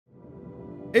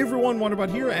Hey everyone,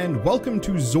 Wanderbot here, and welcome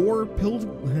to ZOR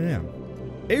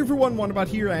Hey everyone, Wanderbot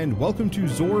here, and welcome to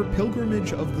ZOR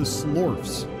Pilgrimage of the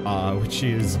Slorfs, which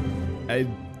is,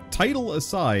 title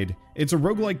aside, it's a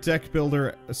roguelike deck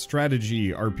builder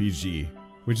strategy RPG,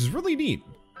 which is really neat,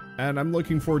 and I'm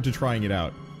looking forward to trying it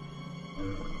out.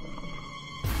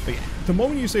 But yeah, the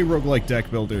moment you say roguelike deck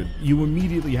builder, you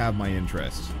immediately have my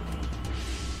interest.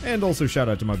 And also shout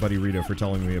out to my buddy Rito for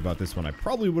telling me about this one. I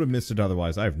probably would have missed it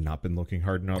otherwise. I have not been looking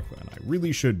hard enough, and I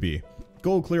really should be.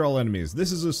 Goal, clear all enemies.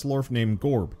 This is a Slorf named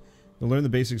Gorb. You'll learn the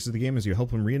basics of the game as you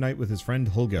help him reunite with his friend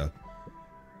Hulga.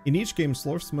 In each game,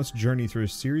 Slorfs must journey through a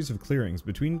series of clearings.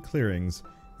 Between clearings,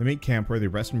 they make camp where they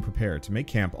rest and prepare. To make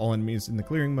camp, all enemies in the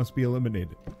clearing must be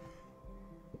eliminated.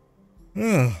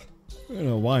 I don't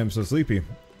know why I'm so sleepy.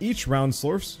 Each round,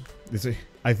 Slorfs...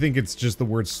 I think it's just the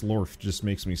word Slorf just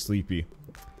makes me sleepy.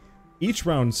 Each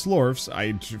round, Slorfs,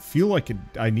 I feel like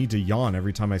I need to yawn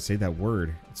every time I say that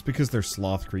word. It's because they're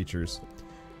sloth creatures.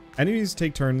 Enemies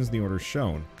take turns in the order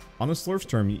shown. On a Slorf's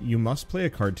turn, you must play a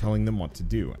card telling them what to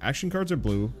do. Action cards are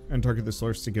blue, and target the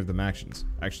Slorfs to give them actions.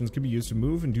 Actions can be used to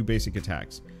move and do basic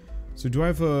attacks. So do I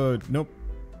have a... Nope.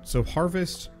 So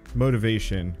harvest,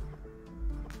 motivation.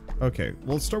 Okay,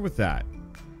 well let's start with that.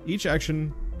 Each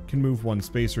action can move one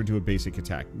space or do a basic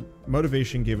attack.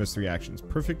 Motivation gave us 3 actions.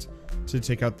 Perfect to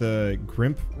take out the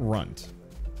Grimp Runt.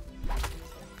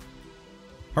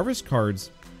 Harvest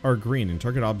cards are green and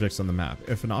target objects on the map.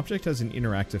 If an object has an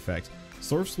interact effect,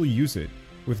 Slorfs will use it.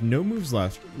 With no moves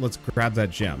left, let's grab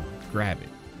that gem. Grab it.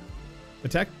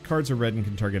 Attack cards are red and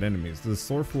can target enemies. The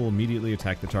Slorf will immediately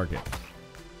attack the target.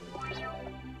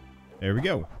 There we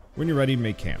go. When you're ready,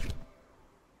 make camp.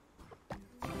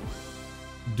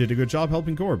 Did a good job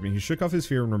helping Gorb, and he shook off his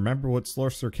fear and remembered what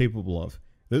Slorfs are capable of.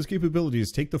 Those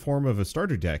capabilities take the form of a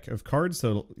starter deck of cards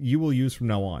that you will use from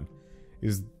now on.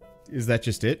 Is that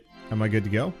just it? Am I good to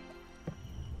go?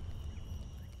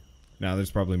 Now there's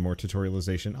probably more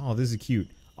tutorialization. Oh, this is cute.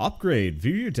 Upgrade.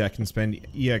 View your deck and spend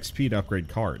EXP to upgrade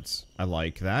cards. I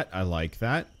like that. I like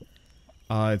that.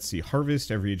 Let's see.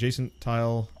 Harvest every adjacent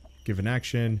tile. Give an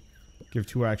action. Give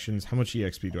 2 actions. How much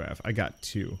EXP do I have? I got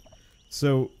 2.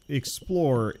 So,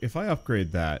 explore, if I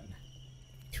upgrade that,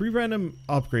 3 random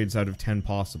upgrades out of 10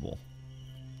 possible.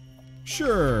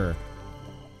 Sure.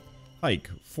 Hike,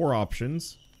 4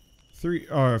 options. 4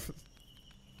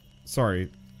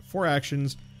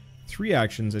 actions, 3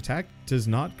 actions, attack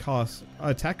cost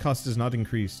does not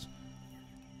increase.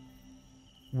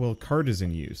 Well, card is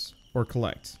in use, or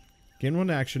collect. Gain 1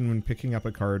 action when picking up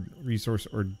a card, resource,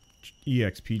 or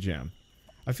EXP gem.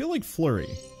 I feel like Flurry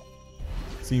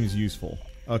seems useful.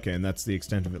 Okay, and that's the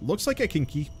extent of it. Looks like I can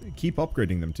keep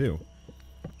upgrading them too.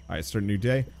 Alright, start a new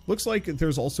day. Looks like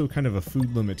there's also kind of a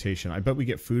food limitation. I bet we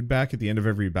get food back at the end of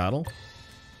every battle.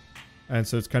 And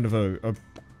so it's kind of a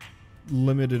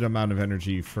limited amount of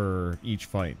energy for each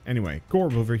fight. Anyway,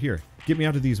 Gorb over here. Get me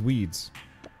out of these weeds.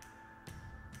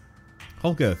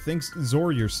 Hulga, thanks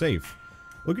ZOR, you're safe.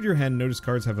 Look at your hand, notice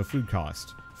cards have a food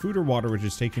cost. Food or water which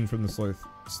is taken from the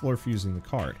Slorf using the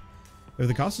card. If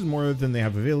the cost is more than they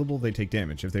have available, they take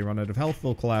damage. If they run out of health,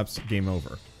 they'll collapse. Game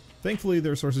over. Thankfully,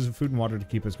 there are sources of food and water to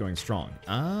keep us going strong.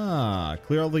 Ah,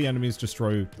 clear all the enemies,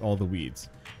 destroy all the weeds.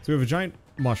 So we have a giant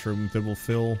mushroom that will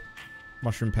fill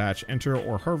mushroom patch. Enter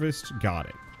or harvest. Got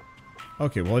it.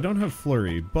 Okay, well I don't have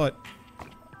flurry, but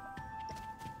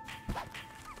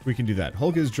we can do that.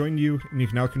 Hulga has joined you, and you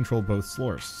can now control both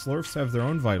Slorfs. Slorfs have their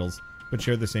own vitals, but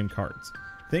share the same cards.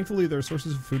 Thankfully, there are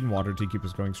sources of food and water to keep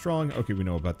us going strong. Okay, we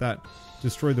know about that.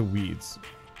 Destroy the weeds.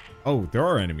 Oh, there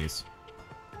are enemies.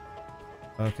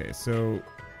 Okay, so...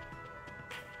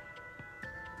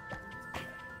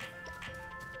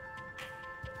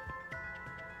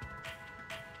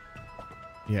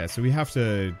 yeah, so we have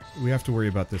to worry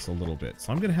about this a little bit.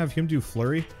 So I'm gonna have him do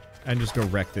flurry and just go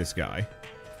wreck this guy.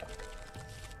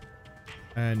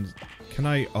 And can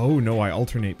I... oh no, I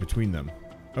alternate between them.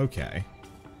 Okay.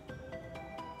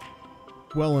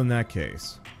 Well, in that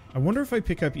case, I wonder if I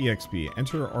pick up EXP,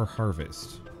 enter or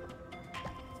harvest.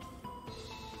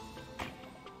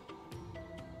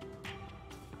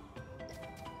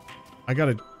 I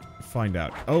gotta find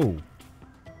out. Oh.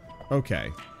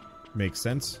 Okay. Makes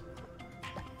sense.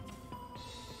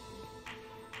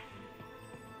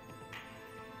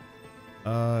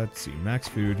 Let's see. Max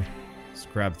food. Let's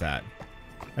grab that.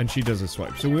 And she does a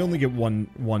swipe. So we only get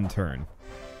one turn.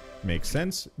 Makes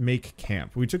sense. Make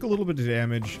camp. We took a little bit of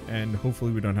damage, and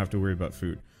hopefully we don't have to worry about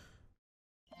food.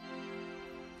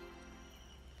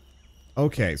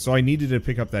 Okay, so I needed to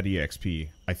pick up that EXP,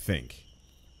 I think.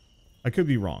 I could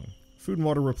be wrong. Food and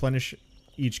water replenish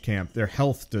each camp. Their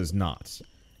health does not.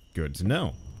 Good to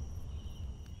know.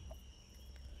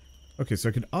 Okay, so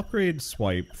I could upgrade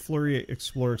Swipe, Flurry,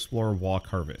 Explore, Explore, Walk,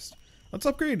 Harvest. Let's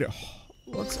upgrade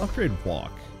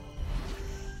Walk.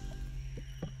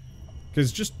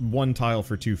 Because just one tile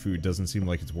for 2 food doesn't seem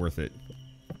like it's worth it.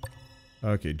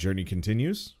 Okay, journey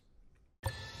continues.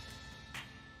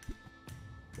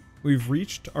 We've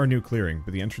reached our new clearing,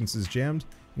 but the entrance is jammed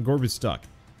and Gorb is stuck.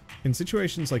 In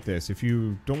situations like this, if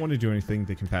you don't want to do anything,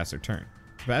 they can pass their turn.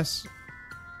 To pass...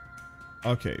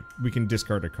 Okay, we can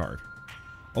discard a card.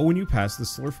 Oh, when you pass, the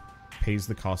Slorf pays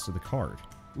the cost of the card.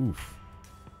 Oof.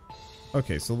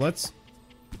 Okay, so let's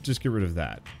just get rid of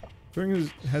that. Clearing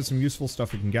has some useful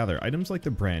stuff we can gather. Items like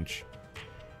the branch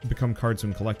become cards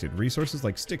when collected. Resources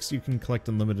like sticks you can collect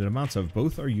unlimited amounts of.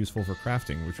 Both are useful for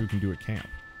crafting, which we can do at camp.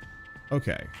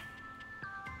 Okay.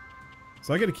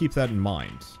 So I gotta keep that in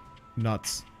mind.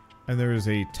 Nuts. And there is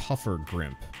a tougher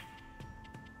Grimp.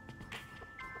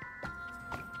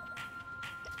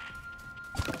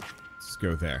 Let's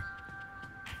go there.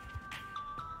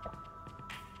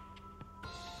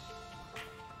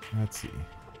 Let's see.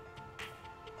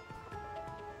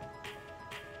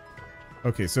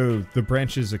 Okay, so the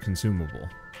branch is a consumable.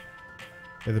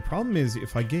 Yeah, the problem is,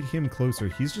 if I get him closer,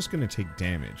 he's just going to take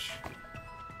damage.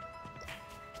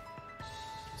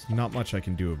 There's not much I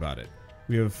can do about it.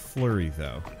 We have Flurry,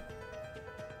 though.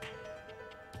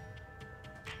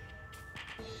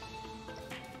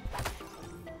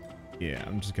 Yeah,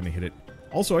 I'm just going to hit it.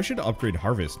 Also, I should upgrade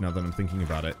Harvest now that I'm thinking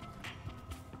about it.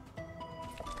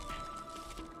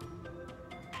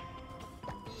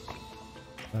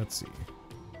 Let's see.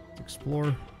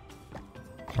 Explore.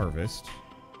 Harvest.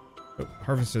 Oh,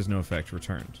 Harvest has no effect.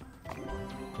 Returned.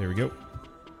 There we go.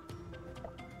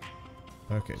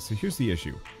 Okay, so here's the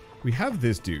issue. We have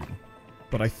this dude,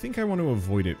 but I think I want to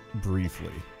avoid it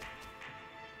briefly.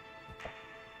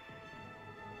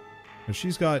 Now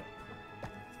she's got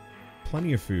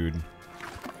plenty of food.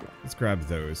 Let's grab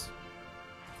those.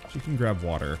 She can grab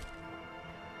water.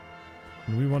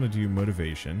 And we want to do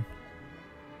motivation.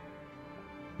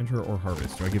 Enter or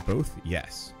harvest. Do I get both?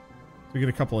 Yes. So we get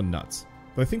a couple of nuts.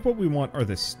 But I think what we want are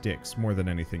the sticks more than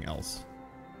anything else.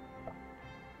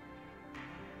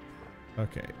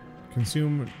 Okay.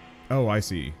 Consume... Oh, I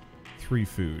see. 3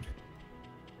 food.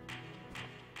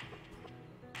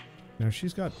 Now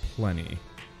she's got plenty.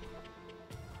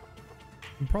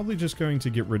 I'm probably just going to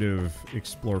get rid of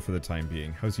Explore for the time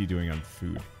being. How's he doing on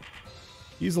food?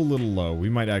 He's a little low. We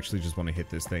might actually just want to hit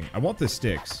this thing. I want the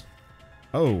sticks.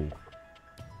 Oh.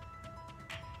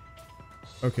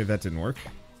 Okay, that didn't work.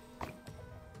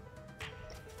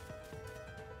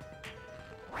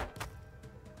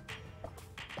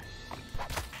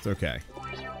 It's okay.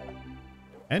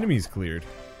 Enemies cleared.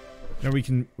 Now we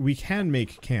can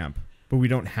make camp, but we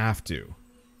don't have to.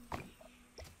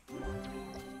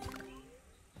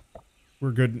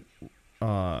 We're good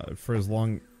for as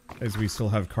long as we still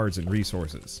have cards and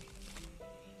resources.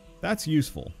 That's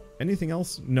useful. Anything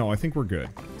else? No, I think we're good.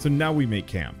 So now we make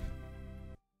camp.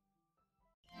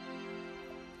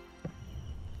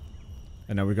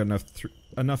 And now we've got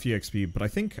enough EXP, but I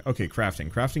think... Okay, crafting.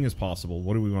 Crafting is possible.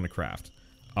 What do we want to craft?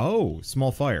 Oh,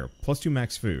 small fire. +2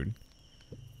 max food.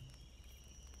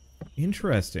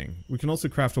 Interesting. We can also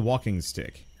craft a walking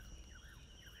stick.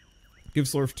 Give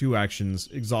Slorf 2 actions.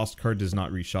 Exhaust card does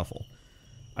not reshuffle.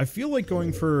 I feel like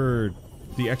going for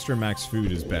the extra max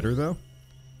food is better, though.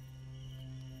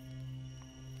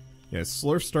 Yes,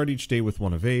 Slorf start each day with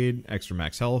 1 evade, extra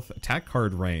max health, attack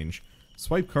card range,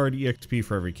 swipe card EXP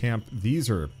for every camp. These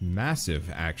are massive,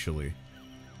 actually.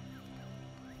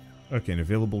 Okay, an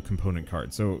available component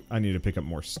card. So I need to pick up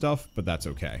more stuff, but that's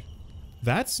okay.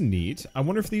 That's neat. I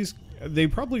wonder if these... They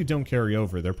probably don't carry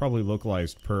over. They're probably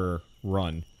localized per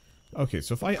run. Okay,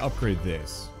 so if I upgrade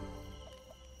this...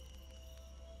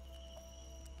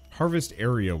 Harvest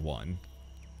Area 1.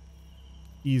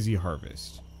 Easy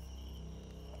Harvest.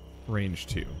 Range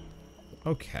 2.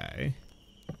 Okay.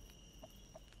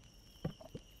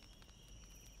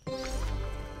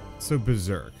 So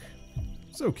Berserk.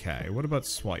 It's okay. What about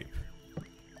Swipe?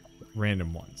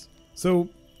 Random ones. So,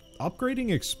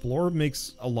 upgrading Explore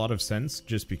makes a lot of sense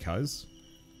just because.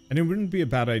 And it wouldn't be a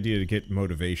bad idea to get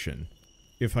Motivation.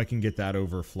 If I can get that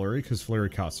over Flurry, because Flurry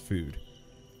costs food.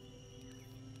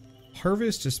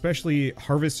 Harvest, especially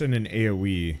Harvest and an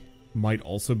AoE, might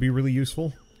also be really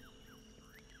useful.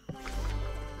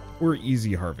 Or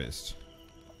Easy Harvest.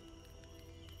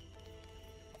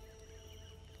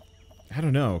 I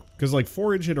don't know, because like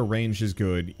Forage at a range is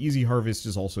good, Easy Harvest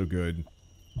is also good.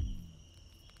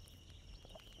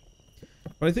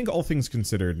 But I think all things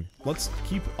considered, let's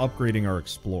keep upgrading our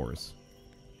Explores.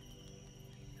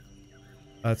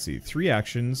 Let's see, 3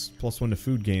 actions, +1 to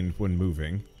food gained when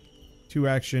moving. 2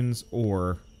 actions,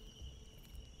 or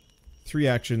 3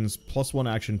 actions plus 1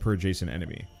 action per adjacent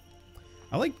enemy.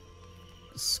 I like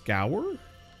Scour?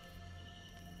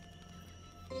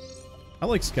 I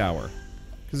like Scour,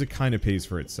 because it kind of pays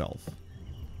for itself.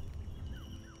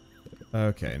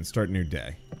 Okay, and start new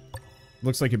day.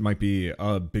 Looks like it might be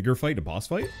a bigger fight, a boss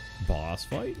fight? Boss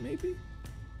fight, maybe?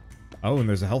 Oh, and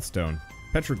there's a health stone.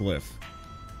 Petroglyph.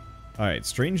 Alright,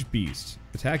 Strange Beast.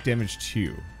 Attack damage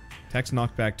 2. Attacks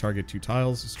knock back target 2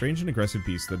 tiles. Strange and aggressive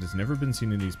beast that has never been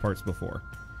seen in these parts before.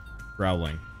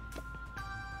 Growling.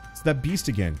 It's that beast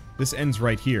again. This ends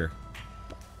right here.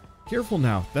 Careful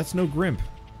now, that's no Grimp.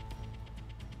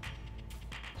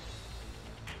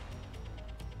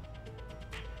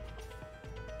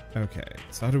 Okay,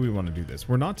 so how do we want to do this?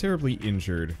 We're not terribly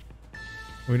injured.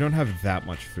 We don't have that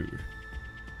much food.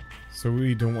 So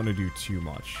we don't want to do too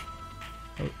much.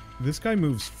 Oh, this guy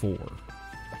moves 4.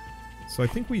 So I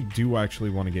think we do actually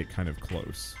want to get kind of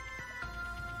close.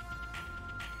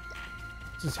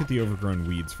 Just hit the overgrown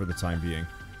weeds for the time being.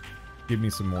 Give me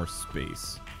some more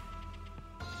space.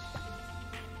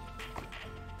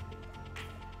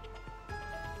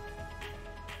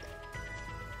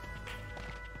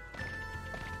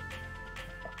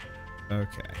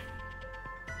 Okay.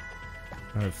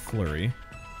 I have Flurry.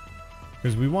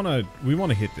 Because we wanna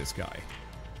hit this guy.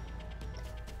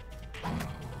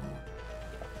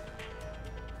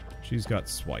 She's got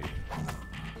Swipe.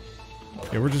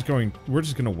 Yeah, we're just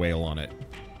gonna wail on it.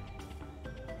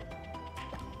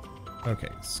 Okay,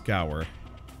 Scour.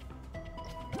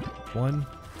 1,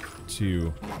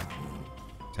 2,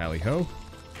 Tally Ho.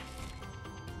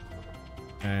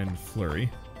 And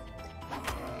Flurry.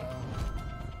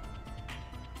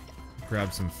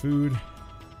 Grab some food.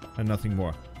 And nothing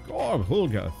more. God,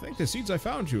 Hulga, thank the seeds I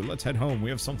found you. Let's head home. We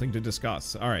have something to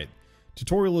discuss. Alright.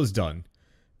 Tutorial is done.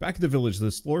 Back at the village, the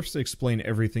Slorfs explain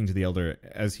everything to the Elder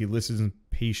as he listens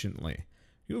patiently.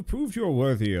 You have proved you are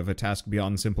worthy of a task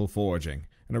beyond simple foraging,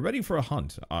 and are ready for a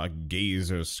hunt. Our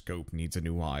gazer scope needs a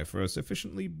new eye for a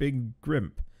sufficiently big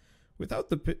Grimp.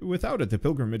 Without it, the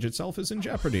pilgrimage itself is in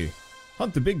jeopardy.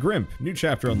 Hunt the big Grimp. New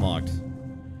chapter unlocked.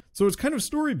 So it's kind of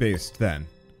story-based, then.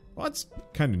 Well, that's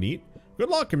kind of neat. Good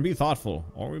luck and be thoughtful,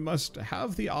 or we must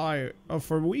have the eye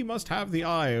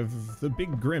of the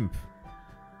big Grimp.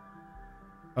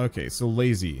 Okay, so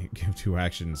lazy. Give 2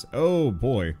 actions. Oh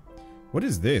boy. What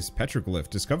is this? Petroglyph.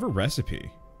 Discover recipe.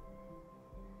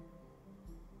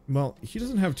 Well, he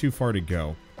doesn't have too far to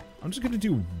go. I'm just gonna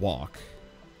do walk.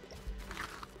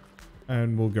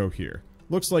 And we'll go here.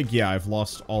 Looks like, yeah, I've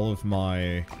lost all of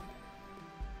my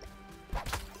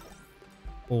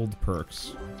old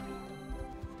perks.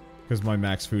 Because my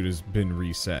max food has been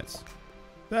reset.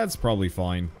 That's probably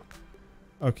fine.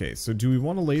 Okay, so do we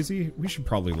want to lazy? We should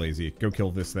probably lazy. Go kill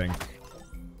this thing.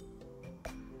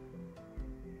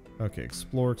 Okay,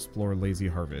 explore, lazy,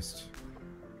 harvest.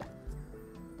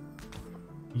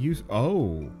 Use...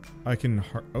 Oh! I can...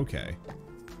 Okay.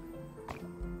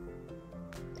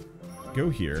 Go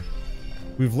here.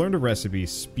 We've learned a recipe,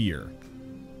 spear.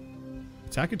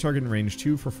 Attack a target in range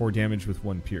 2 for 4 damage with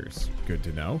 1 pierce. Good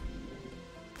to know.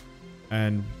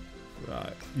 And,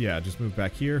 yeah, just move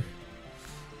back here.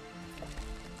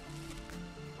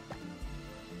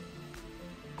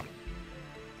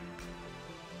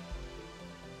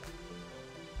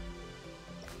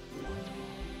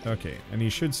 Okay, and he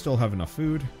should still have enough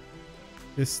food.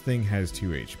 This thing has 2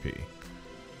 HP.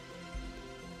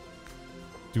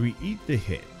 Do we eat the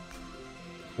hit?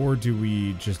 Or do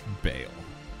we just bail?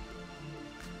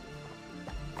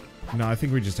 No, I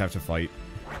think we just have to fight.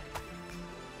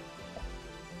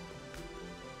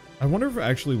 I wonder if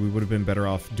actually we would have been better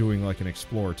off doing like an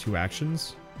explore 2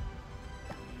 actions.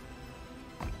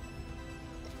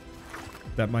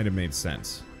 That might have made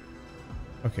sense.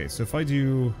 Okay, so if I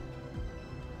do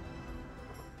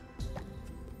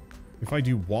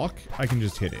walk, I can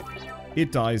just hit it.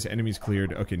 It dies, enemies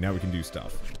cleared. Okay, now we can do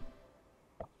stuff.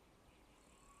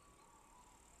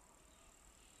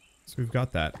 So we've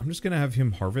got that. I'm just gonna have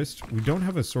him harvest. We don't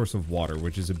have a source of water,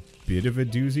 which is a bit of a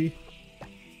doozy.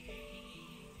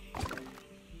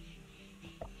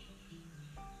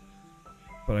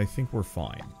 But I think we're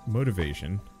fine.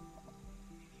 Motivation.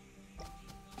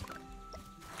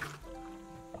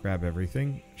 Grab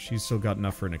everything. She's still got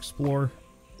enough for an explore.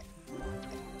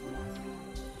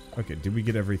 Okay, did we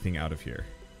get everything out of here?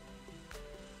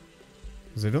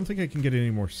 Because I don't think I can get any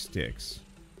more sticks.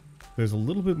 There's a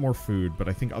little bit more food, but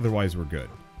I think otherwise we're good.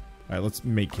 Alright, let's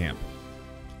make camp.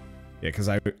 Yeah, because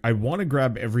I want to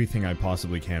grab everything I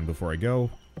possibly can before I go.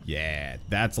 Yeah,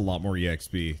 that's a lot more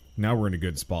EXP. Now we're in a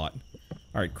good spot.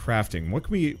 Alright, crafting. What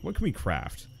can we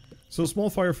craft? So small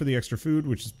fire for the extra food,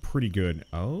 which is pretty good.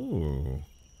 Oh.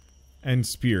 And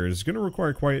spear is going to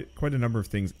require quite a number of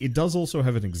things. It does also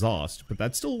have an exhaust, but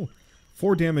that's still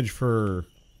 4 damage for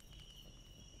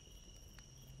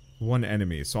 1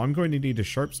 enemy. So I'm going to need a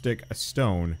sharp stick, a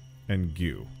stone, and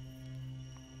goo.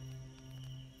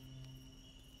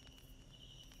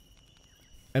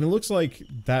 And it looks like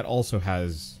that also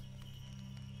has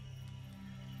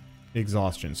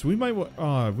exhaustion. So we might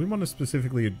we want to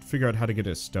specifically figure out how to get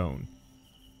a stone.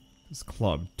 This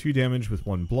club, 2 damage with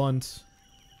 1 blunt.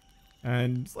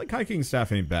 And it's like hiking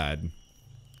staff ain't bad.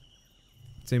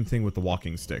 Same thing with the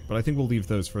walking stick, but I think we'll leave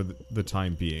those for the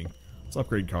time being. Let's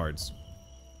upgrade cards.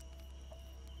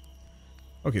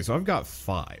 Okay, so I've got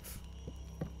 5.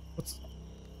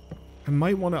 I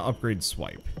might want to upgrade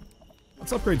swipe.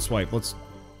 Let's upgrade swipe. Let's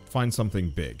find something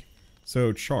big.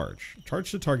 So charge.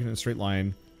 Charge to target in a straight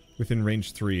line within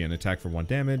range 3 and attack for 1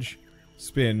 damage.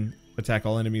 Spin. Attack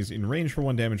all enemies in range for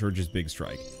 1 damage or just big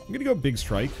strike. I'm gonna go big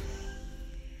strike.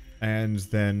 And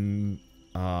then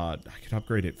I could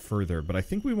upgrade it further, but I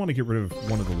think we want to get rid of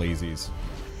one of the lazies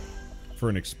for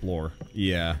an explore.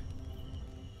 Yeah.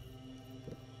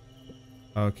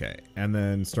 Okay, and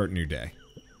then start new day.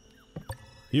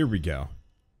 Here we go.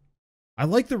 I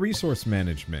like the resource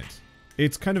management.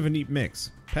 It's kind of a neat mix.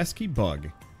 Pesky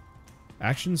bug.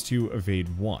 Actions to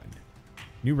evade 1.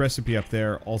 New recipe up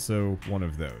there, also one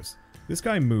of those. This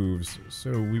guy moves,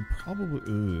 so we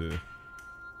probably...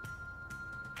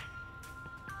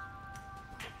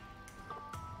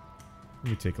 Let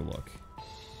me take a look.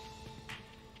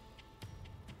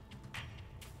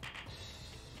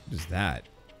 What is that?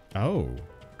 Oh,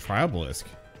 Triobelisk.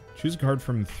 Choose a card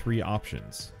from 3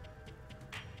 options.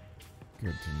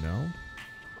 Good to know.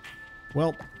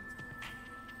 Well,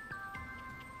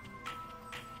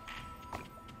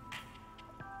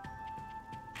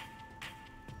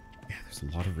 yeah, there's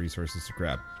a lot of resources to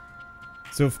grab.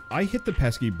 So if I hit the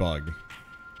pesky bug,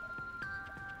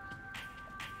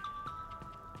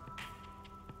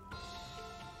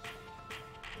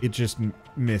 it just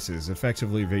misses.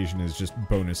 Effectively, evasion is just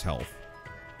bonus health.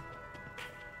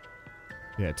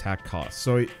 Yeah, attack cost.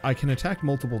 So I can attack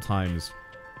multiple times,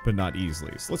 but not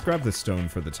easily. So let's grab the stone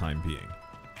for the time being.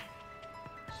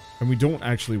 And we don't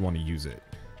actually want to use it.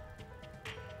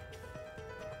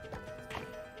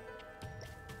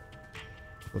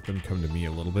 Let them come to me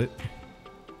a little bit.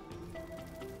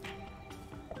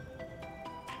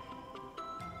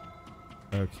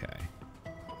 Okay.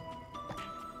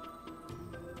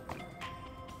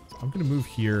 I'm going to move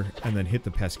here and then hit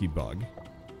the pesky bug.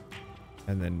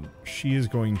 And then she is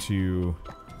going to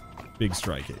big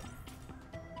strike it.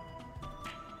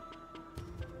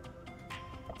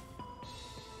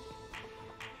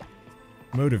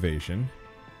 Motivation.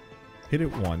 Hit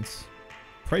it once.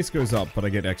 Price goes up, but I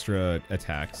get extra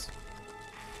attacks.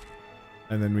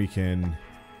 And then we can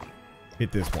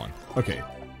hit this one. Okay.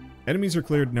 Enemies are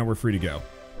cleared. Now we're free to go.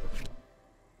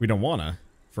 We don't wanna,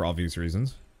 for obvious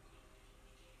reasons.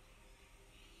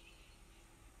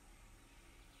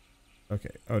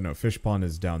 Okay. Oh no, fish pond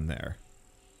is down there.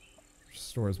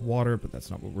 Stores water, but that's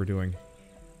not what we're doing.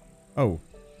 Oh,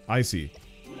 I see.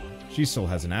 She still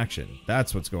has an action.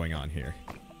 That's what's going on here.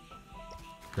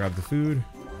 Grab the food.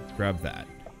 Grab that.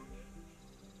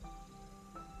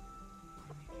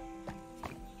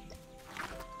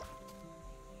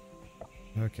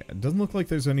 Okay, it doesn't look like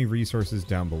there's any resources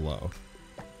down below.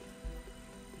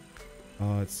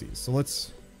 Let's see. So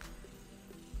let's...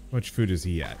 How much food is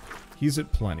he at? He's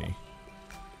at plenty.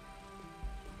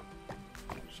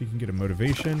 She can get a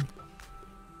motivation.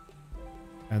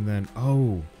 And then...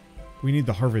 Oh! We need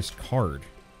the harvest card.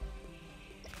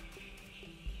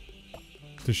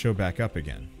 To show back up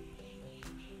again.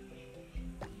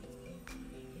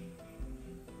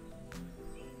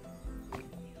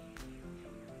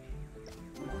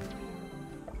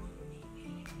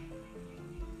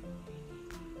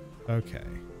 Okay.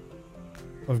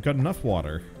 I've got enough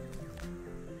water.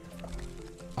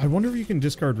 I wonder if you can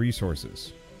discard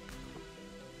resources.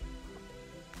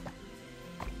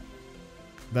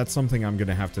 That's something I'm going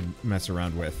to have to mess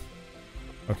around with.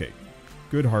 Okay.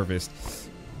 Good harvest.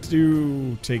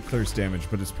 Do take thirst damage,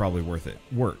 but it's probably worth it.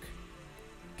 Work.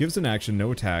 Gives an action,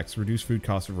 no attacks. Reduce food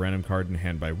cost of random card in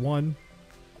hand by 1.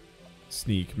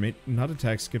 Sneak. May not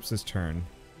attack, skips this turn.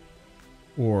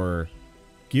 Or...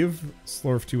 Give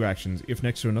Slorf 2 actions. If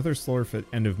next to another Slorf at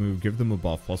end of move, give them a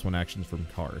buff plus 1 actions from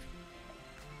card.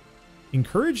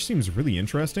 Encourage seems really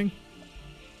interesting.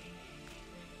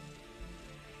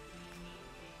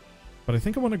 But I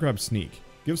think I want to grab Sneak.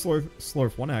 Give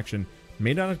Slorf 1 action.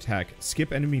 May not attack.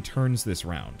 Skip enemy turns this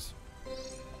round.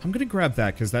 I'm going to grab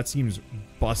that because that seems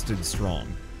busted strong.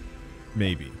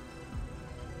 Maybe.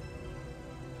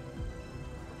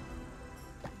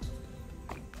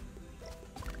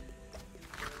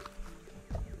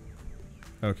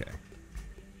 Okay.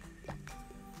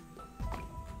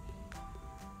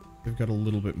 We've got a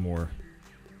little bit more.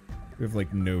 We have,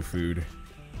 like, no food.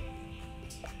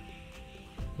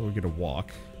 Well, we get a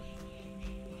walk.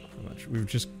 How much?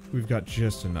 We've got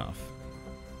just enough.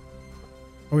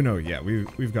 Oh, no, yeah,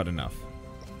 we've got enough.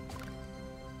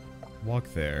 Walk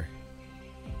there.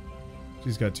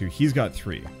 She's got 2. He's got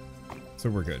 3. So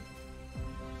we're good.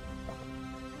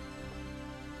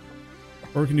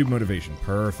 Or we can do motivation.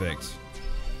 Perfect.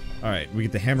 Alright, we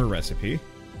get the hammer recipe.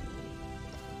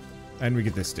 And we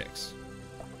get the sticks.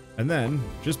 And then,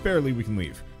 just barely, we can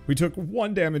leave. We took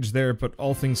 1 damage there, but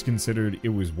all things considered, it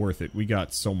was worth it. We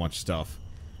got so much stuff.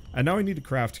 And now I need to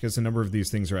craft, because a number of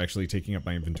these things are actually taking up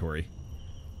my inventory.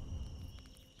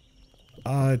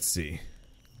 Let's see.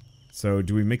 So,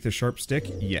 do we make the sharp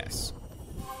stick? Yes.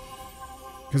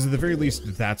 Because at the very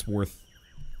least, that's worth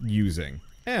using.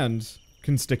 And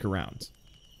can stick around.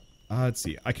 Let's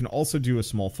see. I can also do a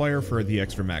small fire for the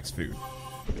extra max food.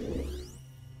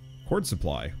 Cord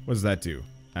supply. What does that do?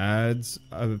 Adds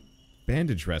a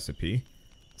bandage recipe.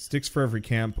 Sticks for every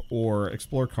camp, or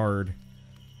explore card.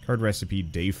 Card recipe,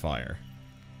 day fire.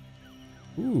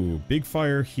 Ooh, big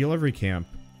fire, heal every camp.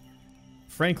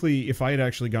 Frankly, if I had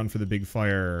actually gone for the big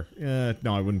fire,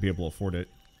 no, I wouldn't be able to afford it.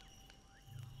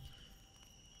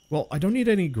 Well, I don't need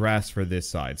any grass for this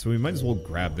side, so we might as well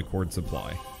grab the cord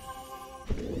supply.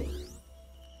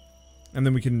 And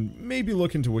then we can maybe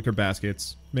look into wicker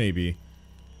baskets. Maybe.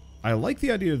 I like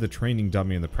the idea of the training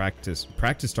dummy and the practice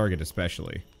target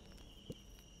especially.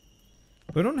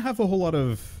 But I don't have a whole lot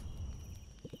of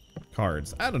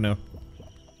cards. I don't know.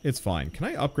 It's fine. Can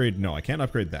I upgrade? No, I can't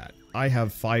upgrade that. I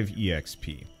have 5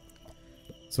 EXP.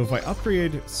 So if I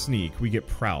upgrade Sneak, we get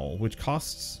Prowl, which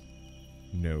costs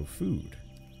no food.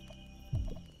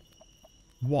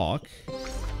 Walk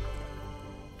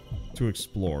to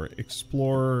Explore.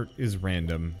 Explore is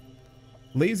random.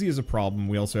 Lazy is a problem.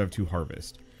 We also have 2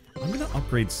 Harvest. I'm going to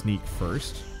upgrade Sneak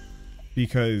first,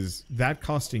 because that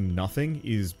costing nothing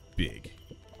is big.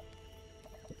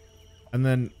 And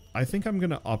then I think I'm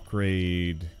going to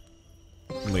upgrade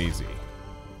Lazy.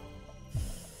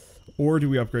 Or do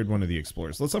we upgrade one of the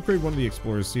Explorers? Let's upgrade one of the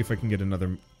Explorers, see if I can get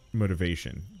another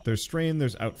motivation. There's Strain,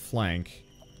 there's Outflank.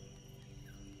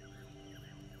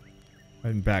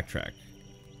 And Backtrack.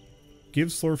 Give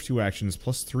Slorf 2 actions,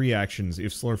 plus 3 actions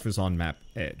if Slorf is on map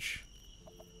edge.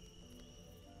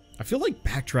 I feel like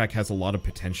Backtrack has a lot of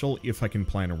potential if I can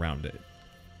plan around it.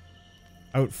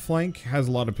 Outflank has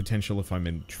a lot of potential if I'm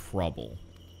in trouble.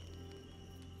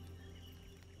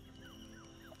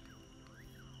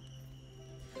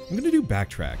 I'm gonna do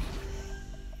Backtrack.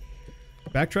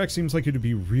 Backtrack seems like it'd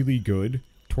be really good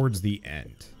towards the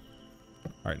end.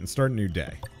 Alright, and start a new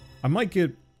day. I might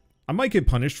get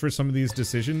punished for some of these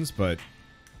decisions, but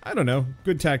I don't know.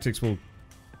 Good tactics will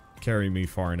carry me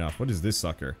far enough. What is this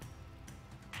sucker?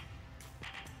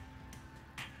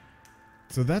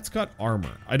 So that's got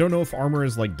armor. I don't know if armor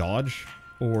is like dodge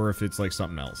or if it's like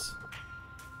something else.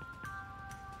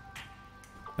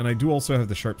 And I do also have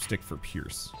the sharp stick for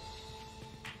pierce.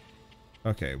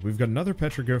 Okay, we've got another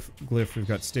petroglyph, we've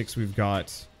got sticks, we've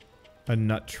got a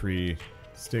nut tree,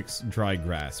 sticks, dry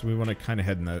grass. We want to kind of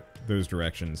head in those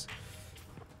directions.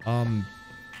 But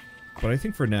I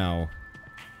think for now,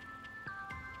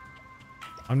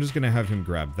 I'm just going to have him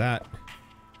grab that.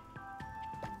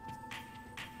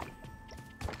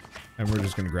 And we're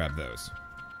just going to grab those.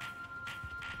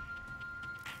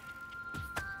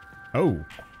 Oh!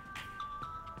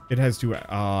 It has 2,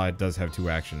 it does have 2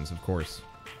 actions, of course.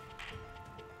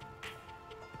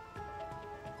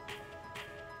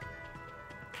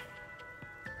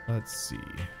 Let's see.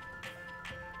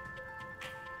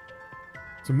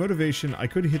 So motivation, I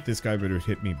could hit this guy, but it would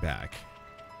hit me back.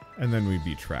 And then we'd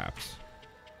be trapped.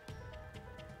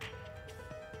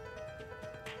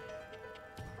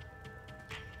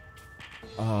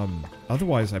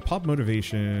 Otherwise, I pop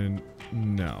motivation.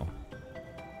 No.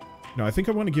 No, I think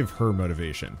I want to give her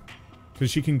motivation. Because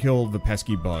she can kill the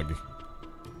pesky bug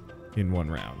in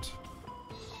 1 round.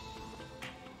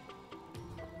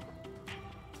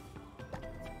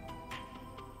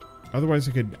 Otherwise,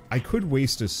 I could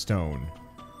waste a stone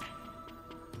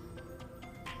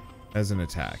as an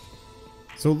attack.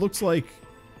 So it looks like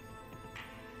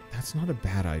that's not a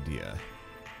bad idea.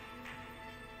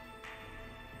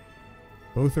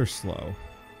 Both are slow.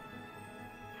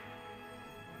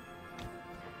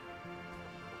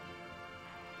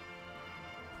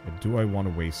 But do I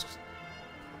want to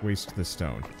waste the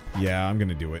stone? Yeah, I'm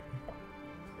gonna do it.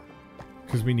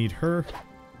 because we need her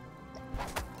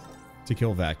to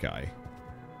kill that guy.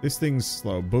 This thing's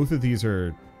slow. Both of these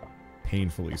are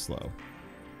painfully slow.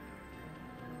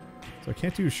 So I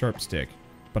can't do Sharp Stick,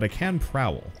 but I can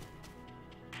Prowl.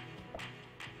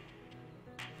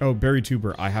 Oh, Berry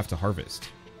Tuber, I have to harvest.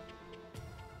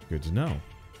 Good to know.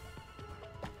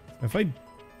 If I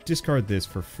discard this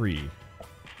for free,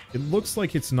 it looks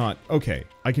like it's not... Okay,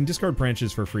 I can discard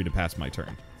branches for free to pass my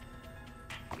turn.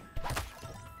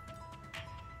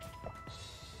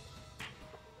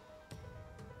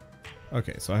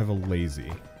 Okay, so I have a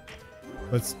lazy.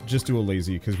 Let's just do a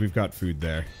lazy because we've got food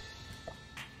there.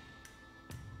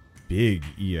 Big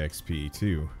EXP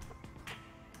too.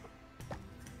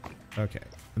 Okay,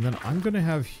 and then I'm gonna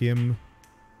have him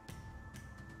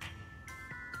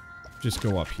just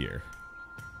go up here.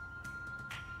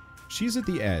 She's at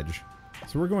the edge,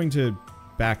 so we're going to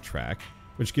backtrack,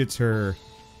 which gets her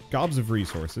gobs of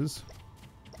resources.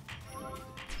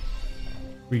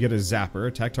 We get a Zapper,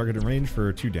 attack target in range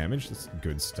for 2 damage. That's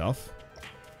good stuff.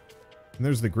 And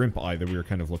there's the Grimp Eye that we were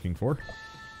kind of looking for.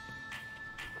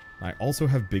 I also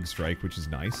have Big Strike, which is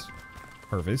nice.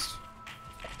 Harvest.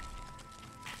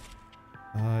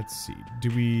 Let's see. Do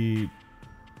we...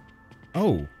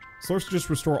 Oh! Slorfs just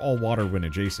restore all water when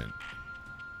adjacent.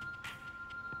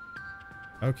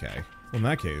 Okay. Well, in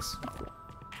that case,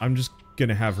 I'm just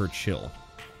gonna have her chill.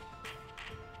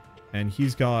 And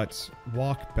he's got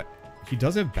walk back. He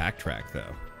does have backtrack,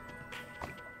 though.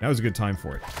 That was a good time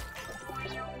for it.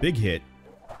 Big hit.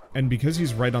 And because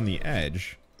he's right on the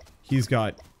edge, he's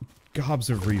got gobs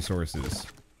of resources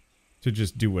to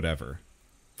just do whatever.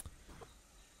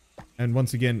 And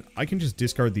once again, I can just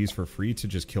discard these for free to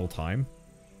just kill time.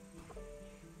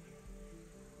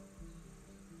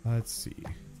 Let's see.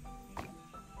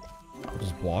 I'll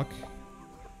just block.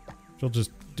 She'll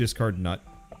just discard Nut.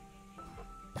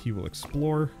 He will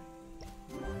explore.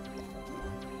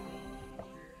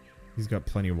 He's got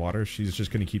plenty of water. She's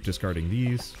just going to keep discarding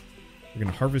these. We're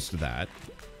going to harvest that.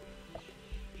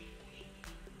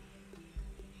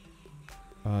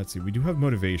 Let's see. We do have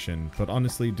motivation, but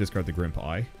honestly, discard the Grimp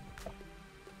Eye.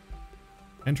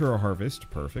 Enter our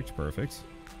harvest. Perfect, perfect.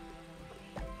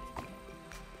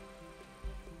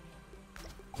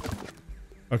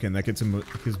 Okay, and that gets him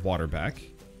his water back.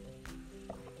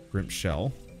 Grimp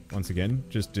Shell. Once again,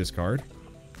 just discard.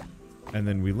 And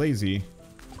then we lazy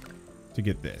to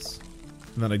get this.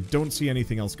 And then I don't see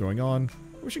anything else going on.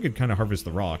 I wish I could kind of harvest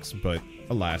the rocks, but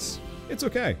alas, it's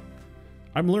okay.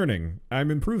 I'm learning. I'm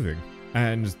improving.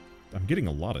 And I'm getting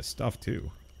a lot of stuff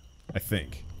too, I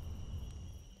think.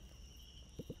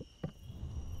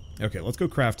 Okay, let's go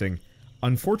crafting.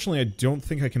 Unfortunately, I don't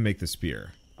think I can make the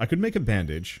spear. I could make a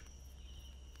bandage.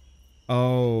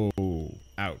 Oh,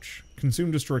 ouch.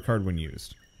 Consume, destroy card when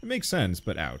used. It makes sense,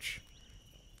 but ouch.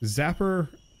 Zapper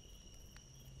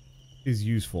is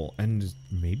useful, and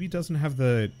maybe doesn't have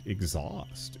the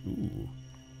exhaust. Ooh.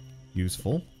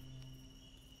 Useful.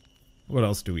 What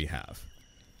else do we have?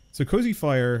 So Cozy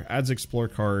Fire adds Explore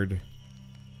card.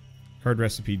 Card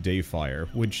recipe, Day Fire.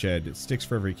 Woodshed, sticks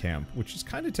for every camp, which is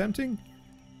kind of tempting.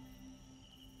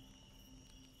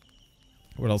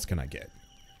 What else can I get?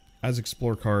 Adds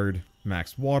Explore card,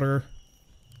 max water.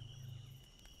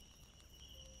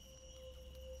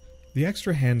 The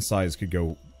extra hand size could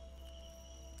go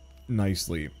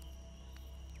nicely.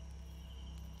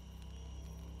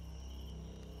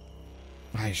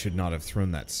 I should not have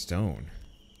thrown that stone.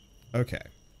 Okay.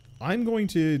 I'm going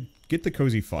to get the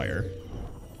Cozy Fire.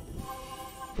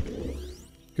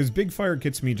 Because Big Fire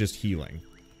gets me just healing.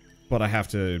 But I have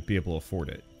to be able to afford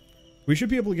it. We should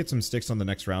be able to get some sticks on the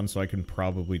next round, so I can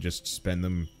probably just spend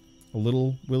them a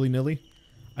little willy-nilly.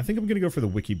 I think I'm going to go for the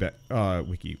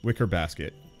Wicker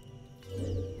Basket.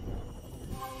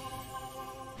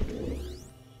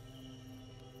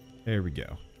 There we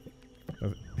go.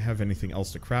 Don't have anything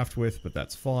else to craft with, but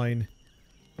that's fine.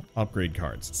 Upgrade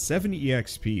cards. 7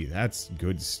 EXP. That's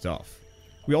good stuff.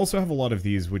 We also have a lot of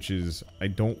these, which is... I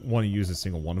don't want to use a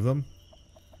single one of them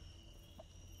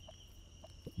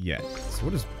yet. So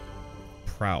what is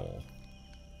Prowl?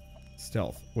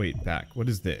 Stealth. Wait, back. What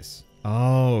is this?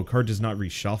 Oh, card does not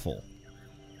reshuffle.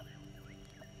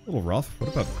 A little rough.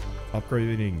 What about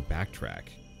upgrading Backtrack?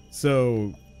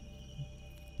 So...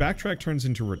 Backtrack turns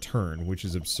into Return, which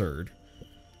is absurd.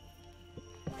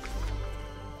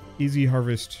 Easy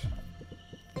Harvest.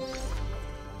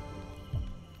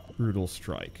 Brutal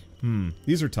Strike.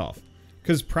 These are tough.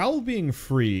 Because Prowl being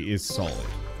free is solid.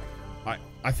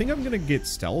 I think I'm going to get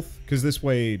Stealth, because this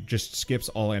way just skips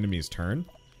all enemies' turn.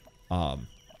 And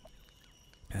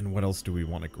what else do we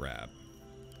want to grab?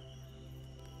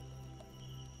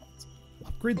 Let's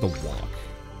upgrade the Walk.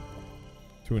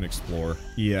 to an explore.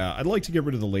 Yeah, I'd like to get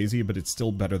rid of the lazy, but it's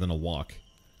still better than a walk.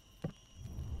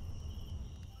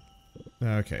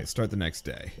 Okay, start the next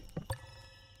day.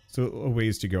 So, a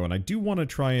ways to go, and I do want to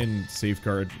try and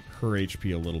safeguard her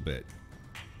HP a little bit.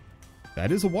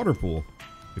 That is a water pool.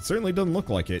 It certainly doesn't look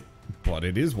like it, but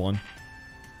it is one.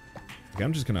 Okay,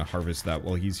 I'm just gonna harvest that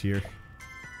while he's here.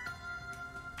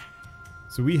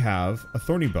 So we have a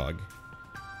thorny bug,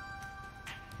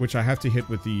 which I have to hit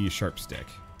with the sharp stick.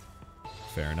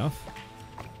 Fair enough.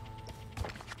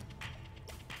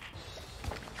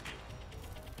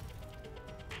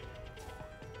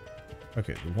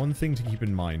 Okay, the one thing to keep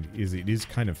in mind is it is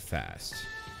kind of fast.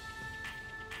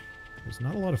 There's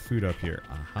not a lot of food up here.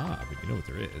 Aha, but you know what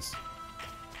there is.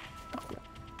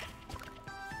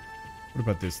 What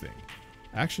about this thing?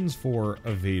 Actions for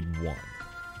evade 1.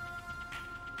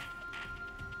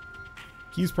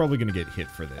 He's probably going to get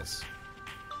hit for this.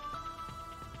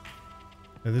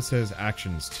 Now this says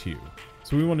actions 2.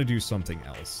 So we want to do something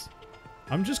else.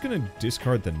 I'm just going to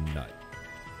discard the nut.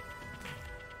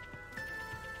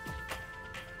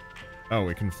 Oh,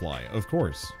 it can fly. Of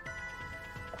course.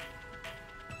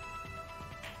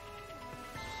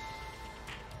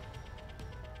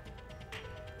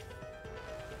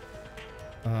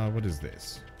 What is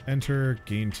this? Enter,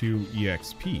 gain 2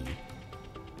 EXP.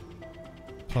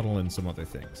 Puddle and some other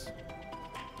things.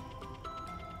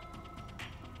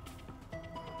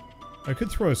 I could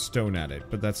throw a stone at it,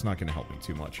 but that's not going to help me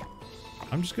too much.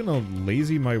 I'm just going to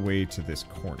lazy my way to this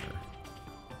corner.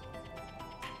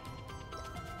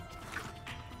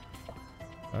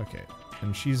 Okay,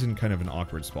 and she's in kind of an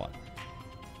awkward spot.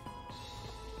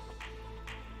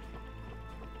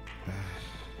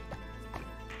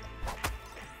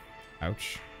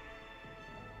 Ouch.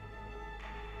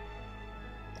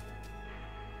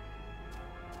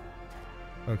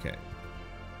 Okay.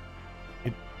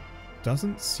 It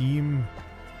doesn't seem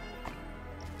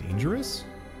dangerous?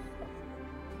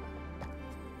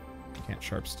 Can't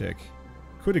sharp stick.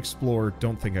 Could explore,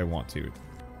 don't think I want to.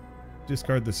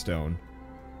 Discard the stone.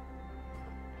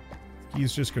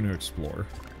 He's just going to explore.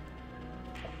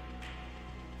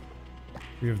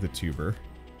 We have the tuber.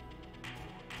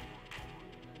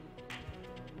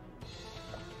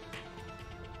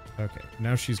 Okay,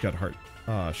 now she's got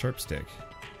sharp stick.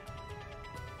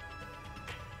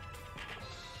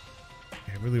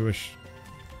 I really wish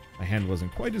my hand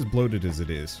wasn't quite as bloated as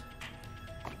it is.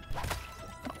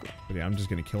 But yeah, I'm just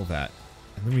going to kill that.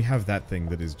 And then we have that thing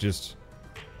that is just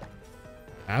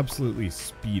absolutely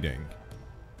speeding.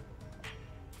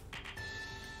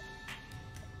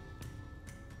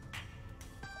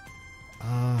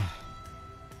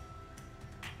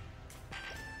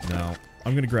 No,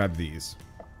 I'm going to grab these.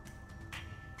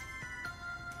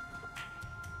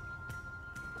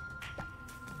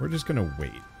 We're just going to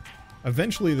wait.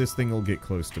 Eventually this thing will get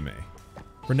close to me.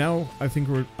 For now, I think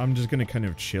I'm just going to kind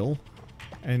of chill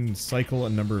and cycle a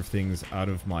number of things out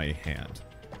of my hand.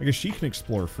 I guess she can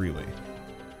explore freely.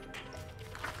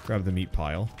 Grab the meat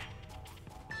pile.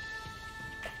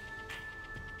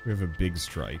 We have a big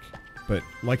strike. But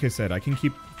like I said, I can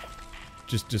keep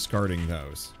just discarding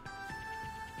those.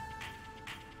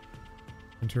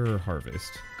 Enter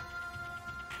harvest.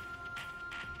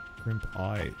 Crimp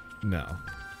eye. No.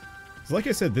 So like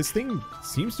I said, this thing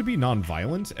seems to be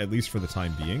non-violent, at least for the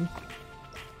time being.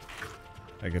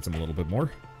 That gets him a little bit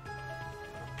more.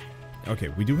 Okay,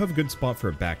 we do have a good spot for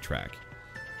a backtrack,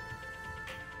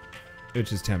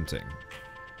 which is tempting.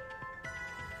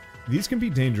 These can be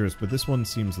dangerous, but this one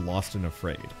seems lost and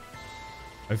afraid.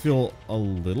 I feel a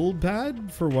little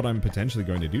bad for what I'm potentially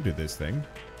going to do to this thing.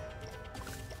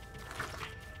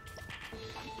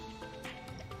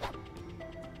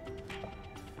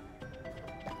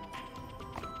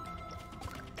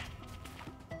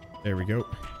 There we go.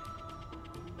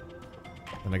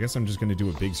 And I guess I'm just going to do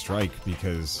a big strike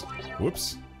because...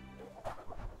 Whoops.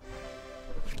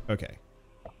 Okay.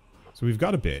 So we've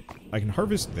got a bit. I can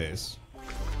harvest this,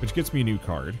 which gets me a new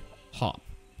card. Hop.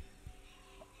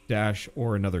 Dash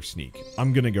or another sneak.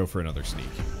 I'm going to go for another sneak.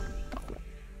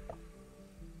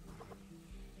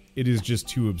 It is just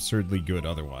too absurdly good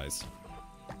otherwise.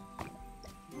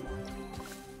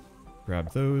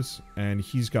 Grab those, and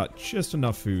he's got just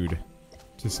enough food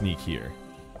to sneak here.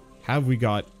 Have we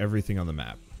got everything on the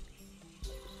map?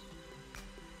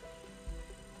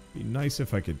 Be nice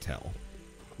if I could tell.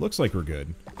 Looks like we're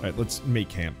good. Alright, let's make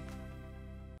camp.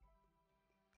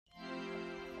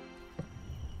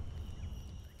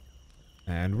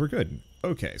 And we're good.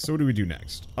 Okay, so what do we do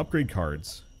next? Upgrade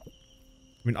cards. I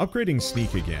mean, upgrading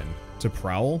Sneak again to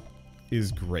Prowl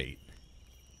is great.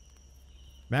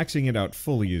 Maxing it out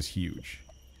fully is huge.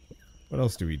 What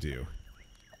else do we do?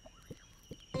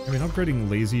 I mean, upgrading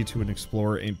lazy to an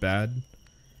explorer ain't bad.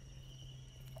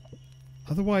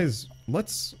 Otherwise,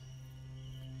 let's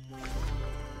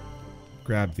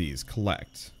grab these.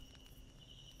 Collect.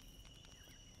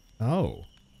 Oh.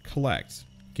 Collect.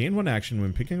 Gain 1 action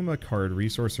when picking up a card,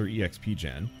 resource, or EXP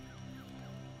gen.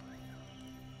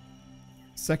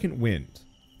 Second Wind.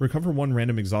 Recover 1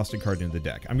 random exhausted card in the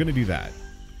deck. I'm going to do that,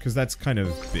 because that's kind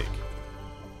of big.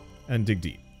 And dig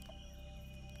deep.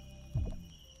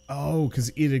 Oh, because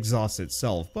it exhausts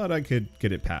itself, but I could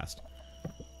get it past.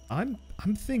 I'm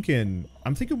thinking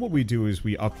what we do is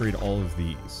we upgrade all of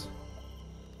these.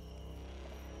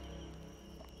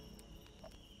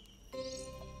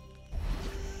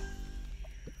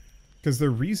 Because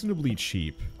they're reasonably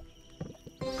cheap.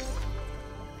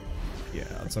 Yeah,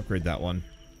 let's upgrade that one.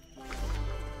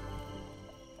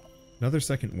 Another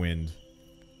Second Wind.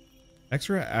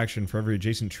 Extra action for every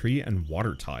adjacent tree and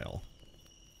water tile.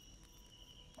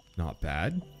 Not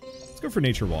bad. Let's go for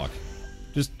Nature Walk.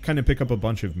 Just kind of pick up a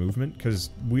bunch of movement, because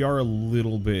we are a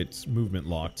little bit movement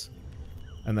locked.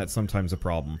 And that's sometimes a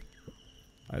problem.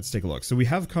 Let's take a look. So we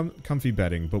have comfy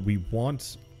bedding, but we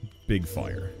want Big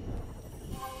Fire.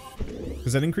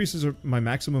 Because that increases my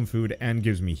maximum food and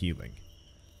gives me healing.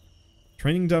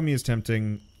 Training Dummy is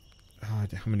tempting. How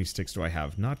many sticks do I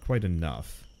have? Not quite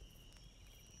enough.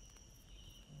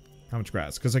 How much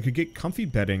grass? Because I could get Comfy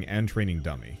Bedding and Training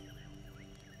Dummy.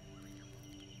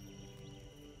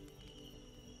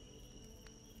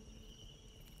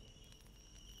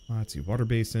 Let's see. Water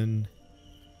Basin.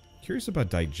 Curious about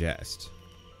Digest.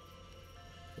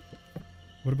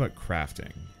 What about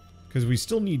crafting? Because we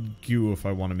still need goo if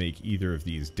I want to make either of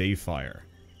these. Dayfire.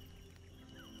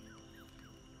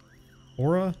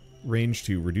 Aura, range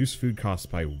 2, reduce food costs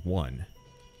by 1.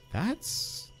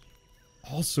 That's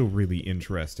also really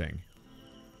interesting.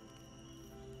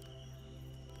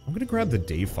 I'm going to grab the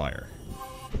Dayfire.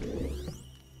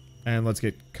 And let's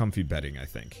get Comfy Bedding, I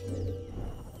think.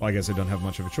 Well, I guess I don't have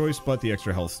much of a choice, but the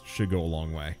extra health should go a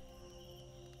long way.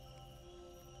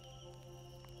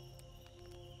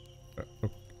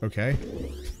 Okay.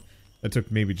 That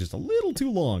took maybe just a little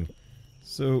too long.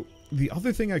 So, the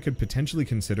other thing I could potentially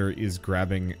consider is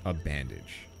grabbing a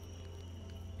bandage.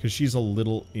 Because she's a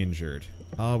little injured.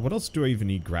 What else do I even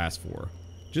need grass for?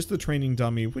 Just the Training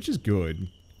Dummy, which is good.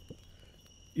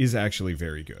 Is actually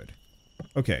very good.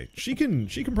 Okay, she can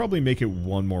probably make it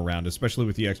one more round, especially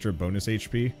with the extra bonus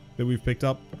HP that we've picked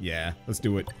up. Yeah, let's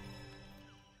do it.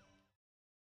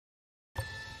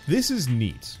 This is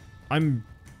neat.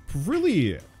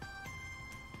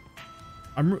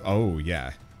 Oh,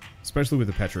 yeah. Especially with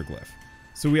the petroglyph.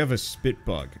 So we have a Spit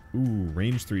Bug. Ooh,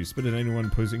 range 3. Spit at anyone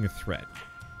posing a threat.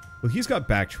 Well, he's got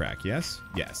Backtrack, yes?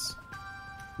 Yes.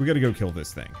 We gotta go kill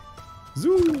this thing.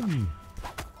 Zoom!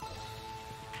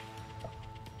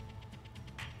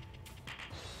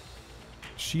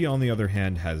 She, on the other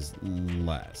hand, has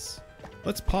less.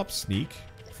 Let's pop Sneak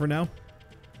for now.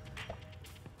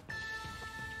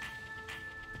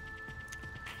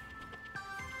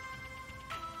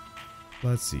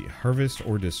 Let's see. Harvest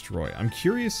or Destroy. I'm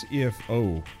curious if...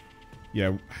 Oh.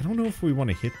 Yeah, I don't know if we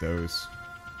want to hit those.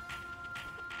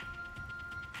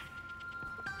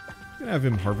 I'm going to have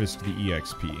him harvest the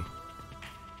EXP.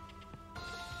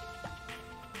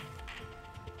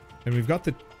 And we've got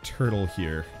the turtle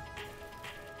here.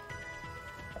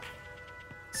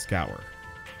 Scour.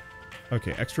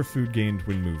 Okay, extra food gained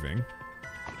when moving.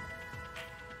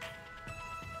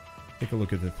 Take a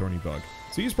look at the Thorny Bug.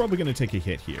 So he's probably going to take a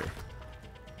hit here.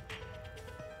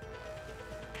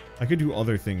 I could do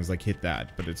other things like hit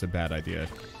that, but it's a bad idea.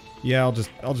 Yeah,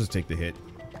 I'll just take the hit.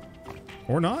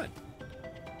 Or not.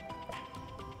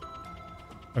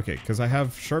 Okay, because I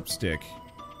have Sharp Stick.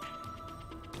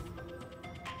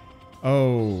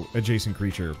 Oh, adjacent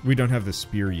creature. We don't have the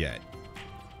spear yet.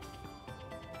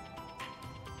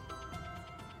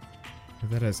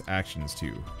 That has actions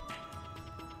too.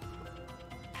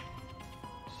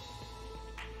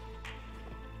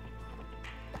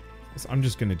 So I'm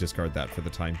just going to discard that for the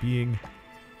time being.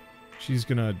 She's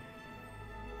going to...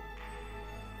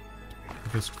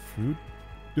 harvest food?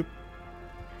 Yep.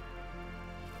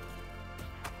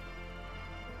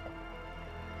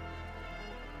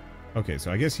 Okay,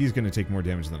 so I guess he's going to take more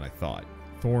damage than I thought.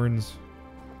 Thorns.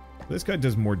 This guy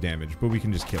does more damage, but we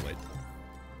can just kill it.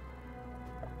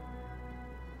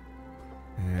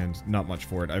 And not much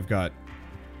for it. I've got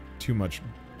too much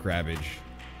grabbage.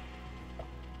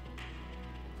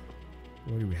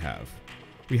 What do we have?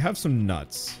 We have some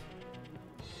nuts.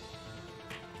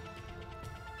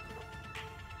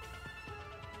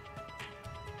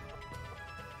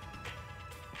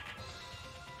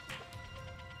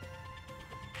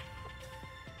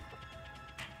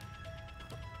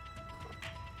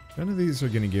 None of these are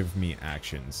going to give me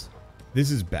actions. This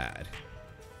is bad.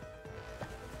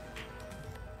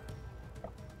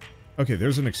 Okay,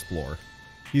 there's an Explorer.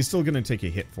 He's still going to take a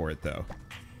hit for it, though.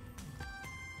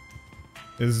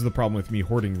 This is the problem with me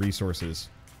hoarding resources.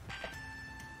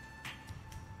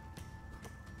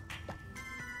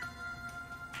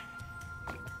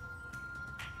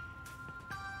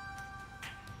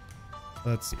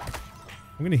 Let's see.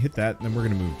 I'm going to hit that, and then we're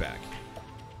going to move back.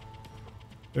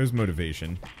 There's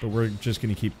motivation, but we're just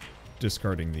going to keep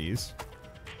discarding these.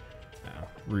 Ah,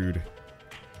 rude.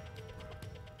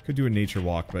 Could do a nature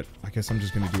walk, but I guess I'm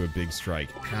just going to do a big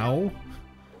strike. How?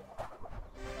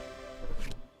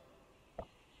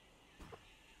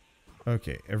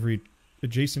 Okay, every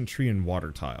adjacent tree and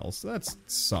water tiles. That's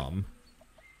some.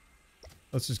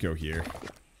 Let's just go here.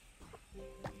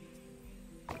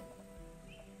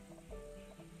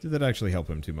 Did that actually help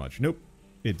him too much? Nope,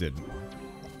 it didn't.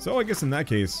 So I guess in that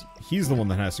case, he's the one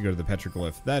that has to go to the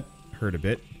petroglyph. That hurt a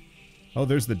bit. Oh,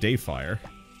 there's the Dayfire.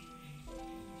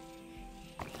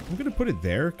 I'm gonna put it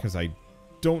there, because I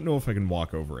don't know if I can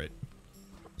walk over it.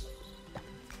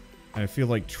 I feel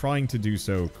like trying to do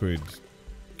so could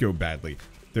go badly.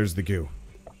 There's the goo.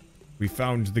 We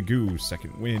found the goo,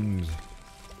 second wind.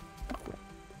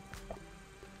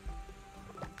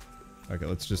 Okay,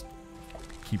 let's just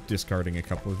keep discarding a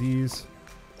couple of these.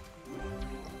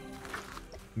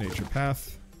 Nature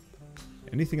path.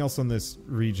 Anything else on this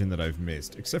region that I've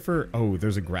missed? Except for, oh,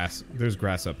 there's grass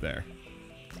up there.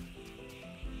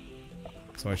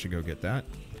 So I should go get that.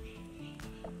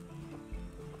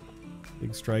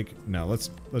 Big strike. No, let's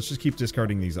just keep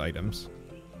discarding these items.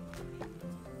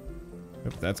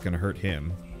 Yep, that's gonna hurt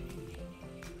him.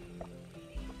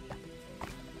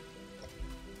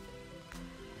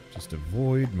 Just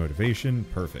avoid motivation.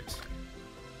 Perfect.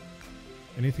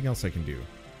 Anything else I can do?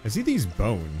 I see these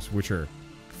bones, which are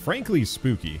frankly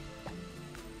spooky.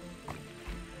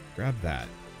 Grab that.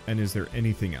 And is there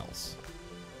anything else?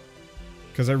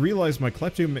 Because I realize my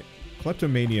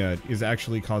kleptomania is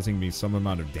actually causing me some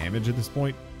amount of damage at this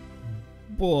point.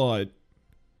 But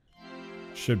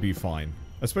should be fine.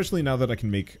 Especially now that I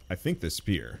can make, I think, the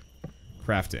spear.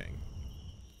 Crafting.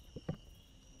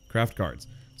 Craft cards.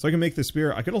 So I can make the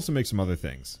spear. I could also make some other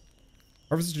things.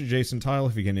 Harvest adjacent tile.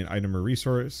 If you gain an item or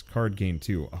resource, card gain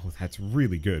 2. Oh, that's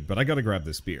really good. But I gotta grab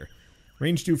the spear.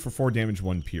 Range 2 for 4 damage,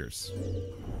 1 pierce.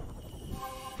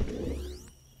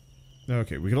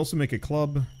 Okay, we could also make a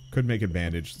club. Could make a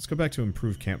bandage. Let's go back to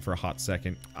improved camp for a hot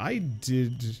second. I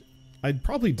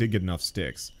probably did get enough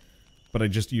sticks. But I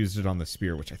just used it on the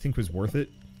spear, which I think was worth it.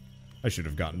 I should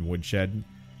have gotten woodshed.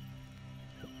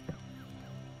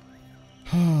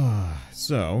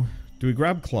 So, do we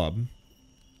grab club?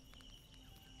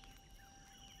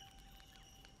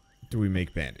 Do we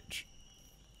make bandage?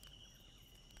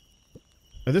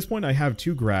 At this point, I have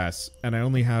 2 grass, and I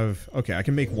only have... Okay, I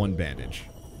can make 1 bandage.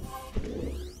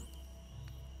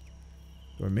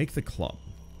 Do I make the club?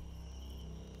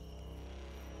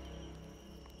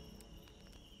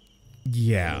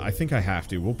 Yeah, I think I have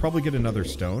to. We'll probably get another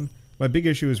stone. My big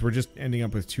issue is we're just ending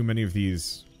up with too many of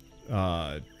these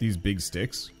big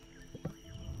sticks.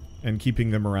 And keeping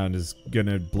them around is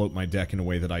gonna bloat my deck in a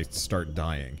way that I start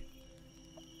dying.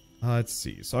 Let's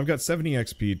see. So I've got 70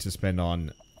 XP to spend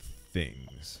on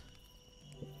things.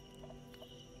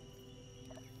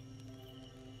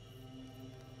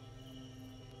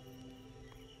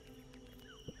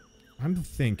 I'm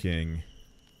thinking...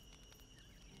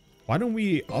 Why don't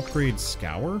we upgrade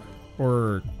Scour?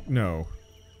 Or, no.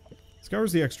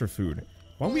 Scour's the extra food.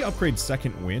 Why don't we upgrade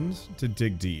Second Wind to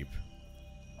dig deep?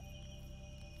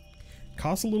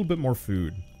 Costs a little bit more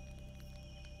food.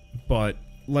 But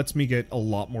lets me get a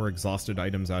lot more exhausted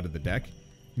items out of the deck.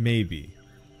 Maybe.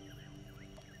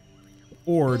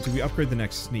 Or do we upgrade the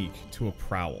next Sneak to a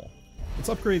Prowl? Let's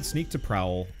upgrade Sneak to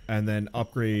Prowl, and then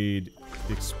upgrade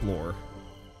Explore.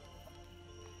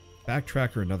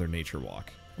 Backtrack or another Nature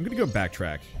Walk. I'm gonna go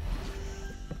Backtrack.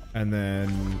 And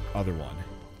then other one.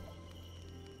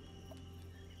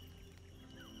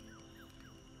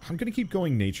 I'm gonna keep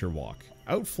going Nature Walk.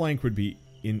 Outflank would be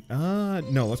in...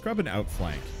 no, let's grab an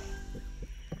Outflank.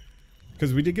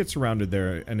 Because we did get surrounded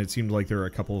there, and it seemed like there were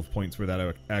a couple of points where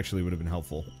that actually would have been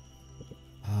helpful.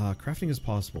 Crafting is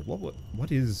possible.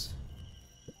 What is...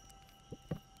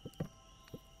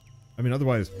 I mean,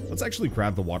 otherwise, let's actually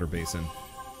grab the water basin.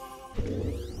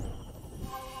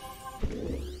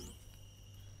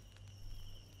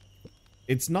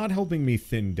 It's not helping me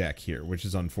thin deck here, which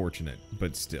is unfortunate,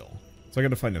 but still. So I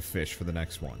gotta find a fish for the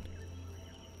next one.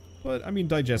 But, I mean,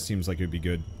 digest seems like it'd be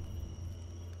good.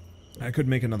 I could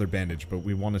make another bandage, but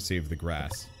we want to save the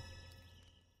grass.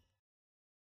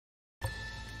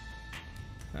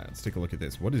 Let's take a look at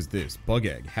this. What is this? Bug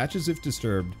egg. Hatches if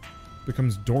disturbed.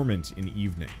 Becomes dormant in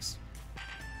evenings.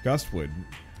 Gustwood.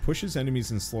 Pushes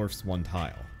enemies and slorfs 1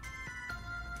 tile.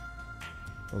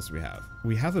 What else do we have?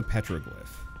 We have a petroglyph.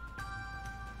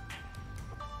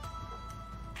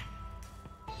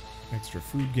 Extra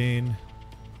food gain.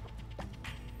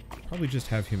 Probably just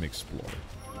have him explore.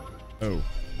 Oh.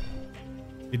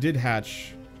 It did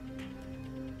hatch.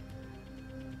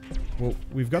 Well,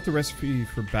 we've got the recipe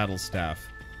for battle staff.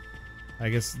 I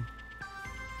guess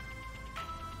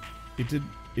it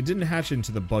didn't hatch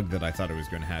into the bug that I thought it was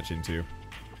going to hatch into.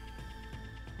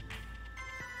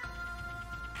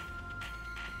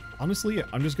 Honestly,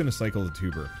 I'm just going to cycle the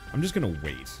tuber. I'm just going to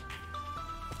wait.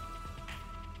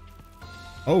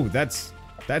 Oh, that's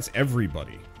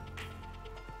everybody.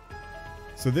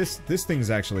 So this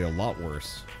thing's actually a lot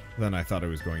worse than I thought it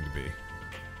was going to be.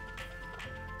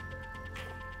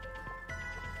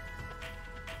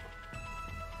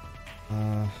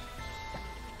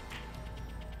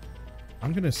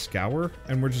 I'm gonna scour,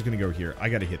 and we're just gonna go here. I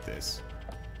gotta hit this.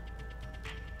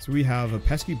 So we have a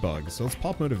pesky bug, so let's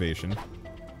pop motivation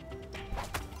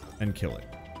and kill it.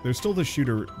 There's still the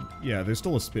shooter. Yeah, there's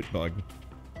still a spit bug.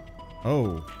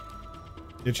 Oh.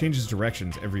 It changes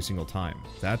directions every single time.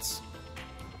 That's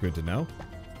good to know.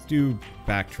 Let's do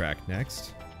backtrack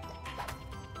next.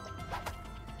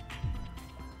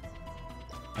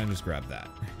 And just grab that.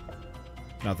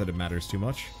 Not that it matters too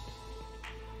much.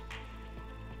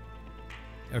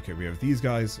 Okay, we have these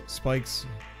guys. Spikes.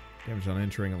 Damage on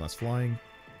entering unless flying.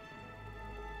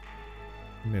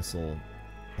 Missile.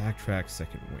 Backtrack,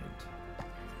 second wind.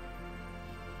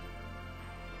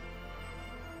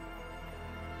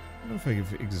 I don't know if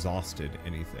I've exhausted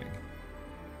anything.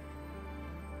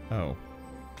 Oh.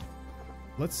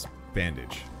 Let's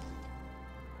bandage.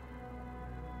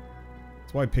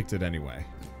 That's why I picked it anyway.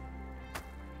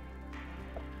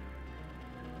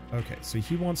 Okay, so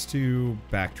he wants to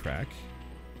backtrack.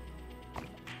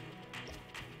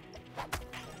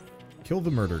 Kill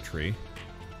the murder tree.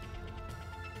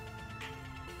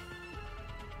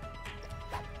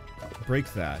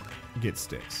 Break that. Get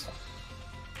sticks.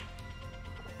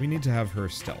 We need to have her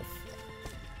stealth.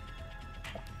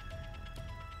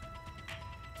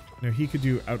 Now he could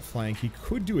do outflank. He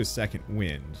could do a second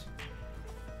wind.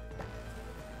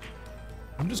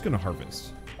 I'm just gonna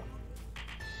harvest.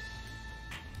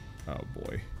 Oh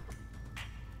boy.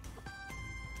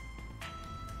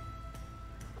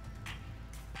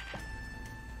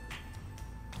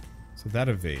 So that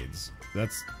evades.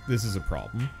 This is a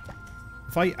problem.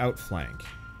 If I outflank.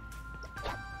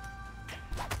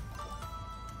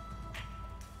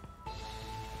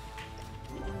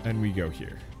 And we go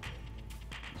here.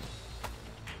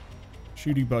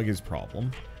 Shooty bug is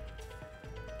problem.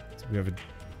 So we have a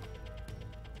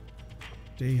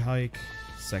day hike,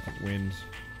 second wind.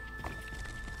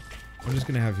 I'm just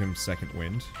gonna have him second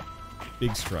wind.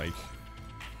 Big strike.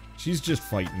 She's just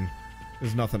fighting.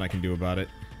 There's nothing I can do about it.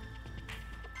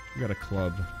 We got a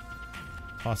club.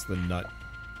 Toss the nut.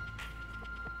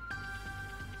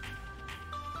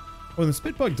 Oh, the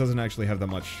spit bug doesn't actually have that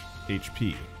much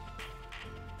HP.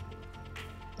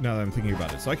 Now that I'm thinking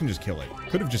about it, so I can just kill it.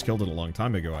 Could have just killed it a long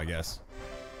time ago, I guess.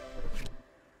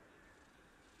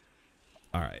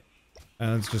 Alright.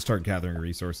 Let's just start gathering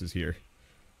resources here.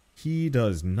 He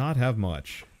does not have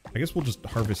much. I guess we'll just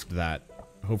harvest that.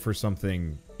 Hope for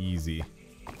something easy.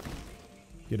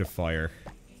 Get a fire.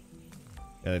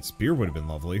 Yeah, that spear would have been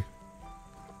lovely.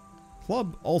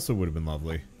 Club also would have been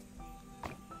lovely.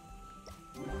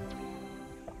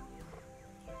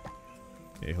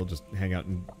 Yeah, he'll just hang out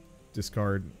and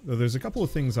discard. There's a couple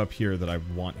of things up here that I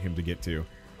want him to get to.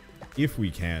 If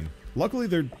we can. Luckily,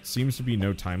 there seems to be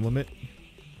no time limit.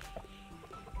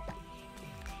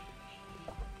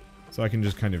 So I can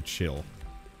just kind of chill.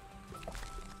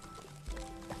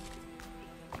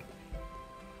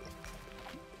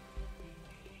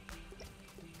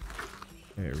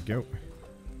 There we go.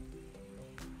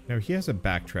 Now he has a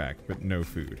backtrack, but no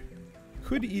food.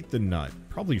 Could eat the nut.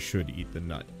 Probably should eat the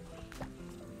nut.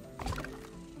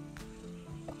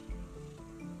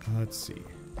 Let's see.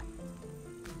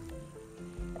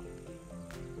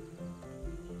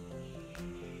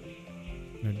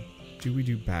 Now, do we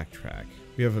do backtrack?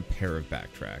 We have a pair of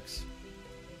backtracks.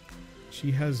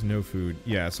 She has no food.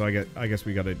 Yeah, so I guess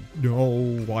we gotta...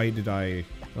 No, why did I...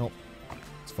 Well,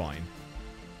 it's fine.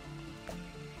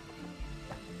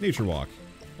 Nature walk.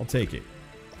 I'll take it.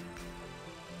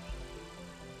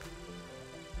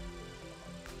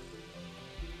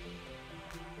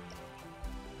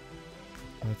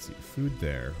 Let's see. Food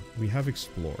there. We have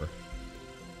explore.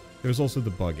 There's also the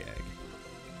bug egg.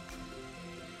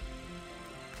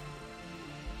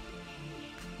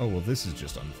 Oh, well, this is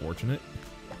just unfortunate.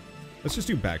 Let's just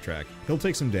do backtrack. He'll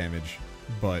take some damage,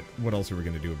 but what else are we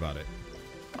going to do about it?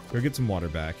 Go get some water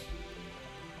back.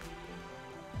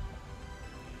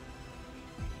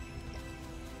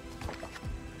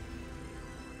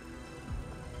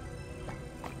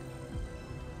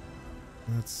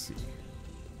 Let's see.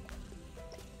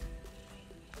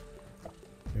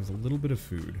 There's a little bit of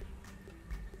food.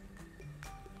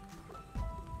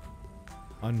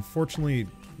 Unfortunately,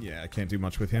 yeah, I can't do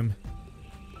much with him.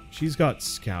 She's got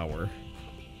Scour.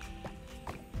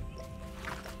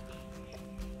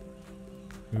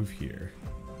 Move here.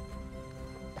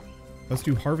 Let's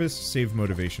do Harvest, save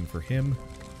motivation for him.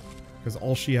 Because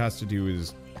all she has to do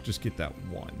is just get that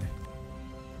one.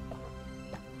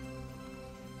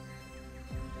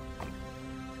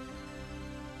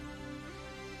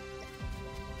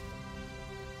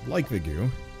 Like the goo.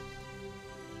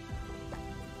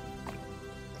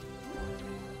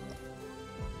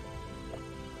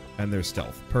 And there's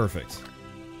stealth. Perfect.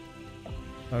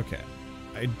 Okay.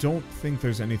 I don't think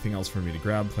there's anything else for me to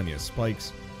grab. Plenty of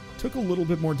spikes. Took a little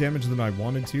bit more damage than I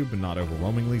wanted to, but not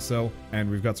overwhelmingly so. And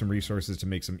we've got some resources to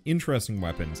make some interesting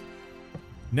weapons.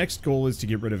 Next goal is to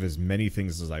get rid of as many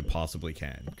things as I possibly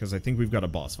can, because I think we've got a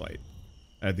boss fight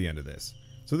at the end of this.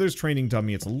 So there's training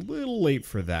dummy. It's a little late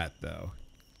for that, though.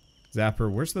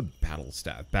 Zapper, where's the battle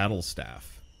staff? Battle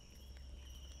staff.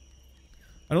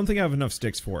 I don't think I have enough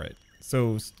sticks for it.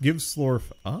 So give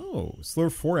Slorf... Oh,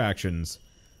 Slorf 4 actions.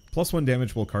 +1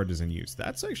 damage while card is in use.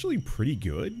 That's actually pretty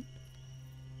good.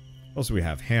 Also, we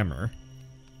have Hammer.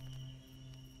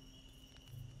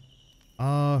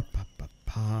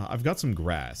 I've got some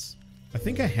grass. I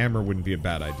think a hammer wouldn't be a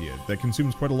bad idea. That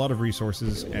consumes quite a lot of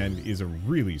resources and is a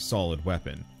really solid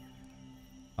weapon.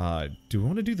 Do we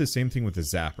want to do the same thing with the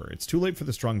Zapper? It's too late for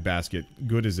the strong basket,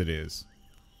 good as it is.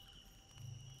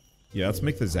 Yeah, let's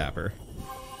make the Zapper.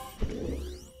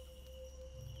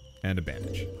 And a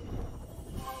bandage.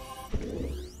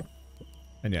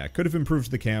 And yeah, could have improved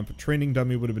the camp. Training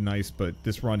dummy would have been nice, but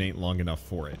this run ain't long enough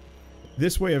for it.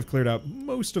 This way I've cleared out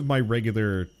most of my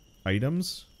regular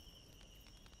items.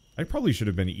 I probably should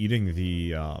have been eating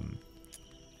the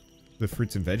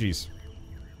fruits and veggies.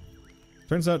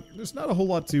 Turns out there's not a whole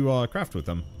lot to craft with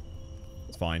them.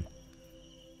 It's fine.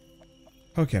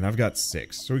 Okay, and I've got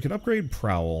 6. So we can upgrade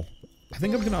Prowl. I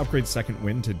think I'm going to upgrade Second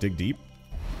Wind to Dig Deep.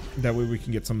 That way we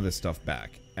can get some of this stuff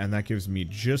back. And that gives me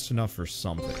just enough for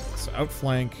something. So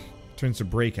Outflank turns to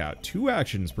Breakout. 2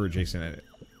 actions per adjacent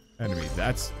enemy.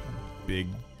 That's big.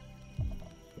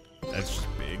 That's just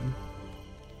big.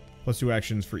 +2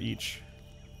 actions for each.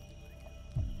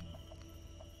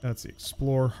 Let's see.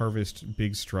 Explore, Harvest,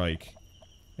 Big Strike.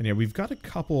 And yeah, we've got a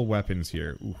couple of weapons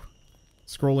here. Ooh.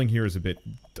 Scrolling here is a bit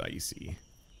dicey.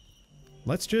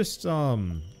 Let's just,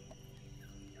 let's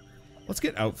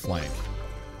get Outflank.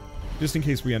 Just in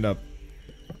case we end up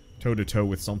toe-to-toe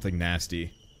with something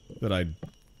nasty that I'd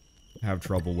have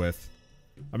trouble with.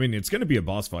 I mean, it's going to be a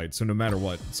boss fight, so no matter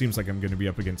what, it seems like I'm going to be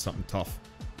up against something tough.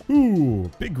 Ooh,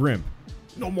 Big Grimp.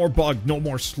 No more bug, no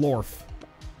more Slorf.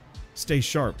 Stay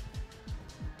sharp.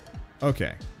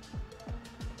 Okay.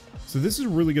 So this is a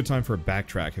really good time for a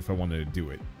backtrack if I wanted to do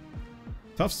it.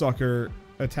 Tough Stalker,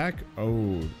 attack.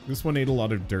 Oh, this one ate a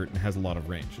lot of dirt and has a lot of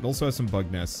range. It also has some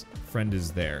bug nests. Friend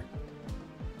is there.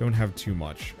 Don't have too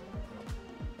much.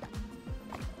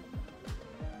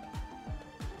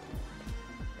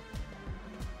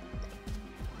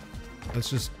 Let's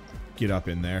just get up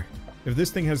in there. If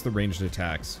this thing has the ranged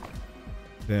attacks,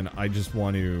 then I just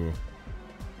want to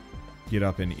get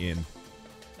up and in.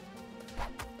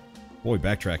 Boy,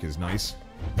 backtrack is nice.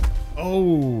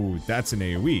 Oh, that's an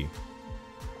AoE.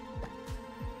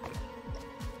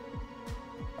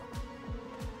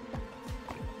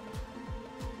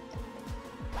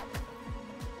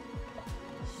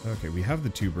 Okay, we have the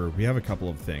tuber. We have a couple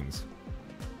of things.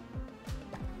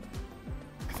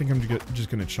 I think I'm just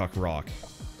gonna chuck rock.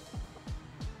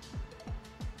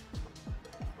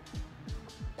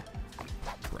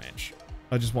 Branch.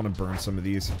 I just want to burn some of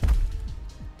these.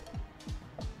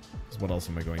 What else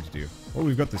am I going to do? Oh,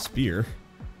 we've got the spear.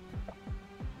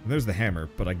 And there's the hammer,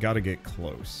 but I gotta get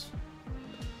close.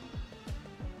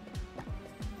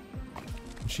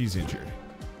 She's injured.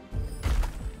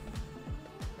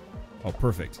 Oh,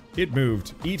 perfect. It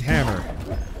moved. Eat hammer.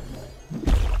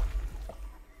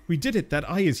 We did it. That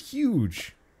eye is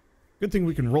huge. Good thing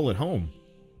we can roll it home.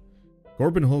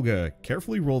 Gorban Holga,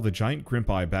 carefully roll the giant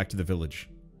Grimp eye back to the village.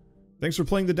 Thanks for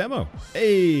playing the demo.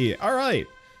 Hey, alright.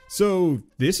 So,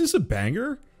 this is a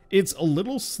banger. It's a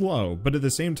little slow, but at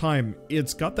the same time,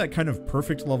 it's got that kind of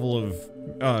perfect level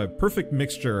of, perfect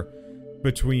mixture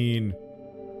between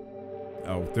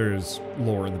Oh, there's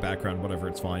lore in the background, whatever,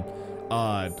 it's fine.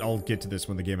 I'll get to this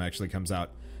when the game actually comes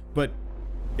out. But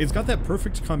it's got that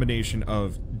perfect combination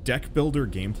of deck builder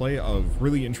gameplay, of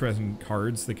really interesting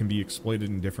cards that can be exploited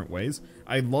in different ways.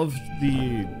 I love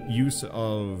the use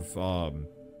of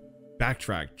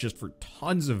backtrack just for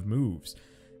tons of moves.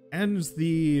 And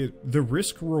the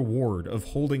risk reward of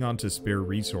holding on to spare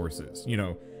resources. You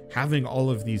know, having all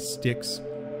of these sticks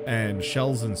and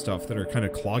shells and stuff that are kind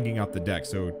of clogging up the deck.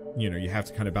 So, you know, you have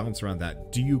to kind of balance around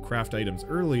that. Do you craft items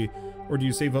early, or do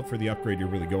you save up for the upgrade you're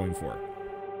really going for?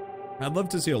 I'd love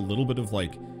to see a little bit of,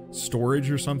 like, storage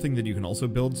or something that you can also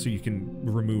build so you can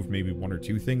remove maybe 1 or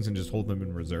 2 things and just hold them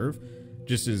in reserve,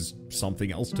 just as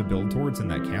something else to build towards in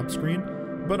that camp screen.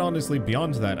 But honestly,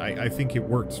 beyond that, I think it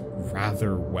worked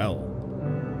rather well.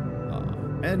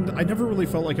 And I never really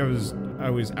felt like I was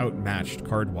outmatched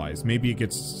card-wise. Maybe it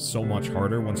gets so much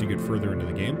harder once you get further into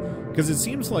the game, because it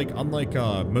seems like, unlike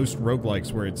most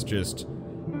roguelikes where it's just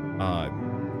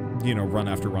you know, run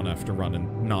after run after run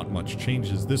and not much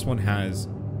changes, this one has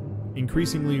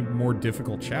increasingly more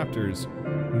difficult chapters,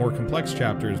 more complex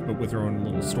chapters, but with their own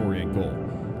little story and goal.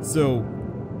 So,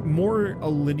 more a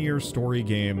linear story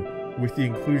game with the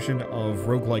inclusion of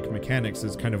roguelike mechanics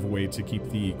as kind of a way to keep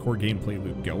the core gameplay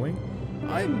loop going.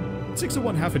 I'm 6 of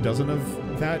 1, half a dozen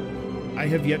of that. I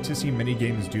have yet to see many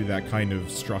games do that kind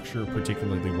of structure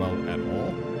particularly well at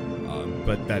all.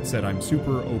 But that said, I'm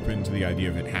super open to the idea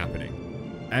of it happening.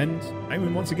 And, I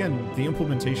mean, once again, the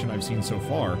implementation I've seen so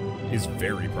far is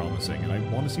very promising, and I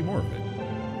want to see more of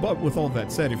it. But with all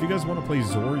that said, if you guys want to play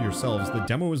ZOR yourselves, the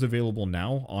demo is available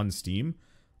now on Steam.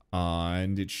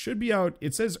 And it should be out,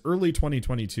 it says early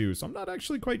 2022, so I'm not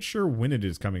actually quite sure when it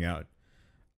is coming out.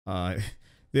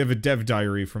 They have a dev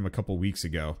diary from a couple weeks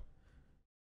ago.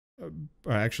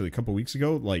 Actually, a couple weeks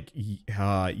ago? Like,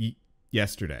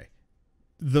 yesterday.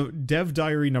 The dev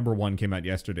diary #1 came out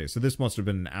yesterday, so this must have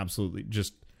been an absolutely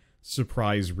just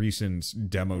surprise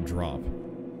recent demo drop.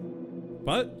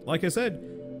 But, like I said,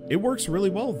 it works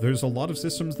really well. There's a lot of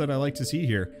systems that I like to see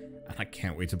here, and I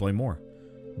can't wait to play more.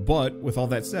 But, with all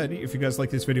that said, if you guys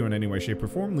like this video in any way, shape, or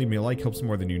form, leave me a like, helps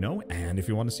more than you know, and if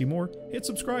you want to see more, hit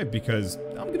subscribe, because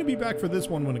I'm going to be back for this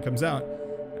one when it comes out,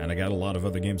 and I got a lot of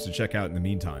other games to check out in the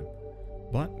meantime.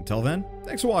 But, until then,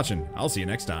 thanks for watching. I'll see you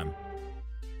next time.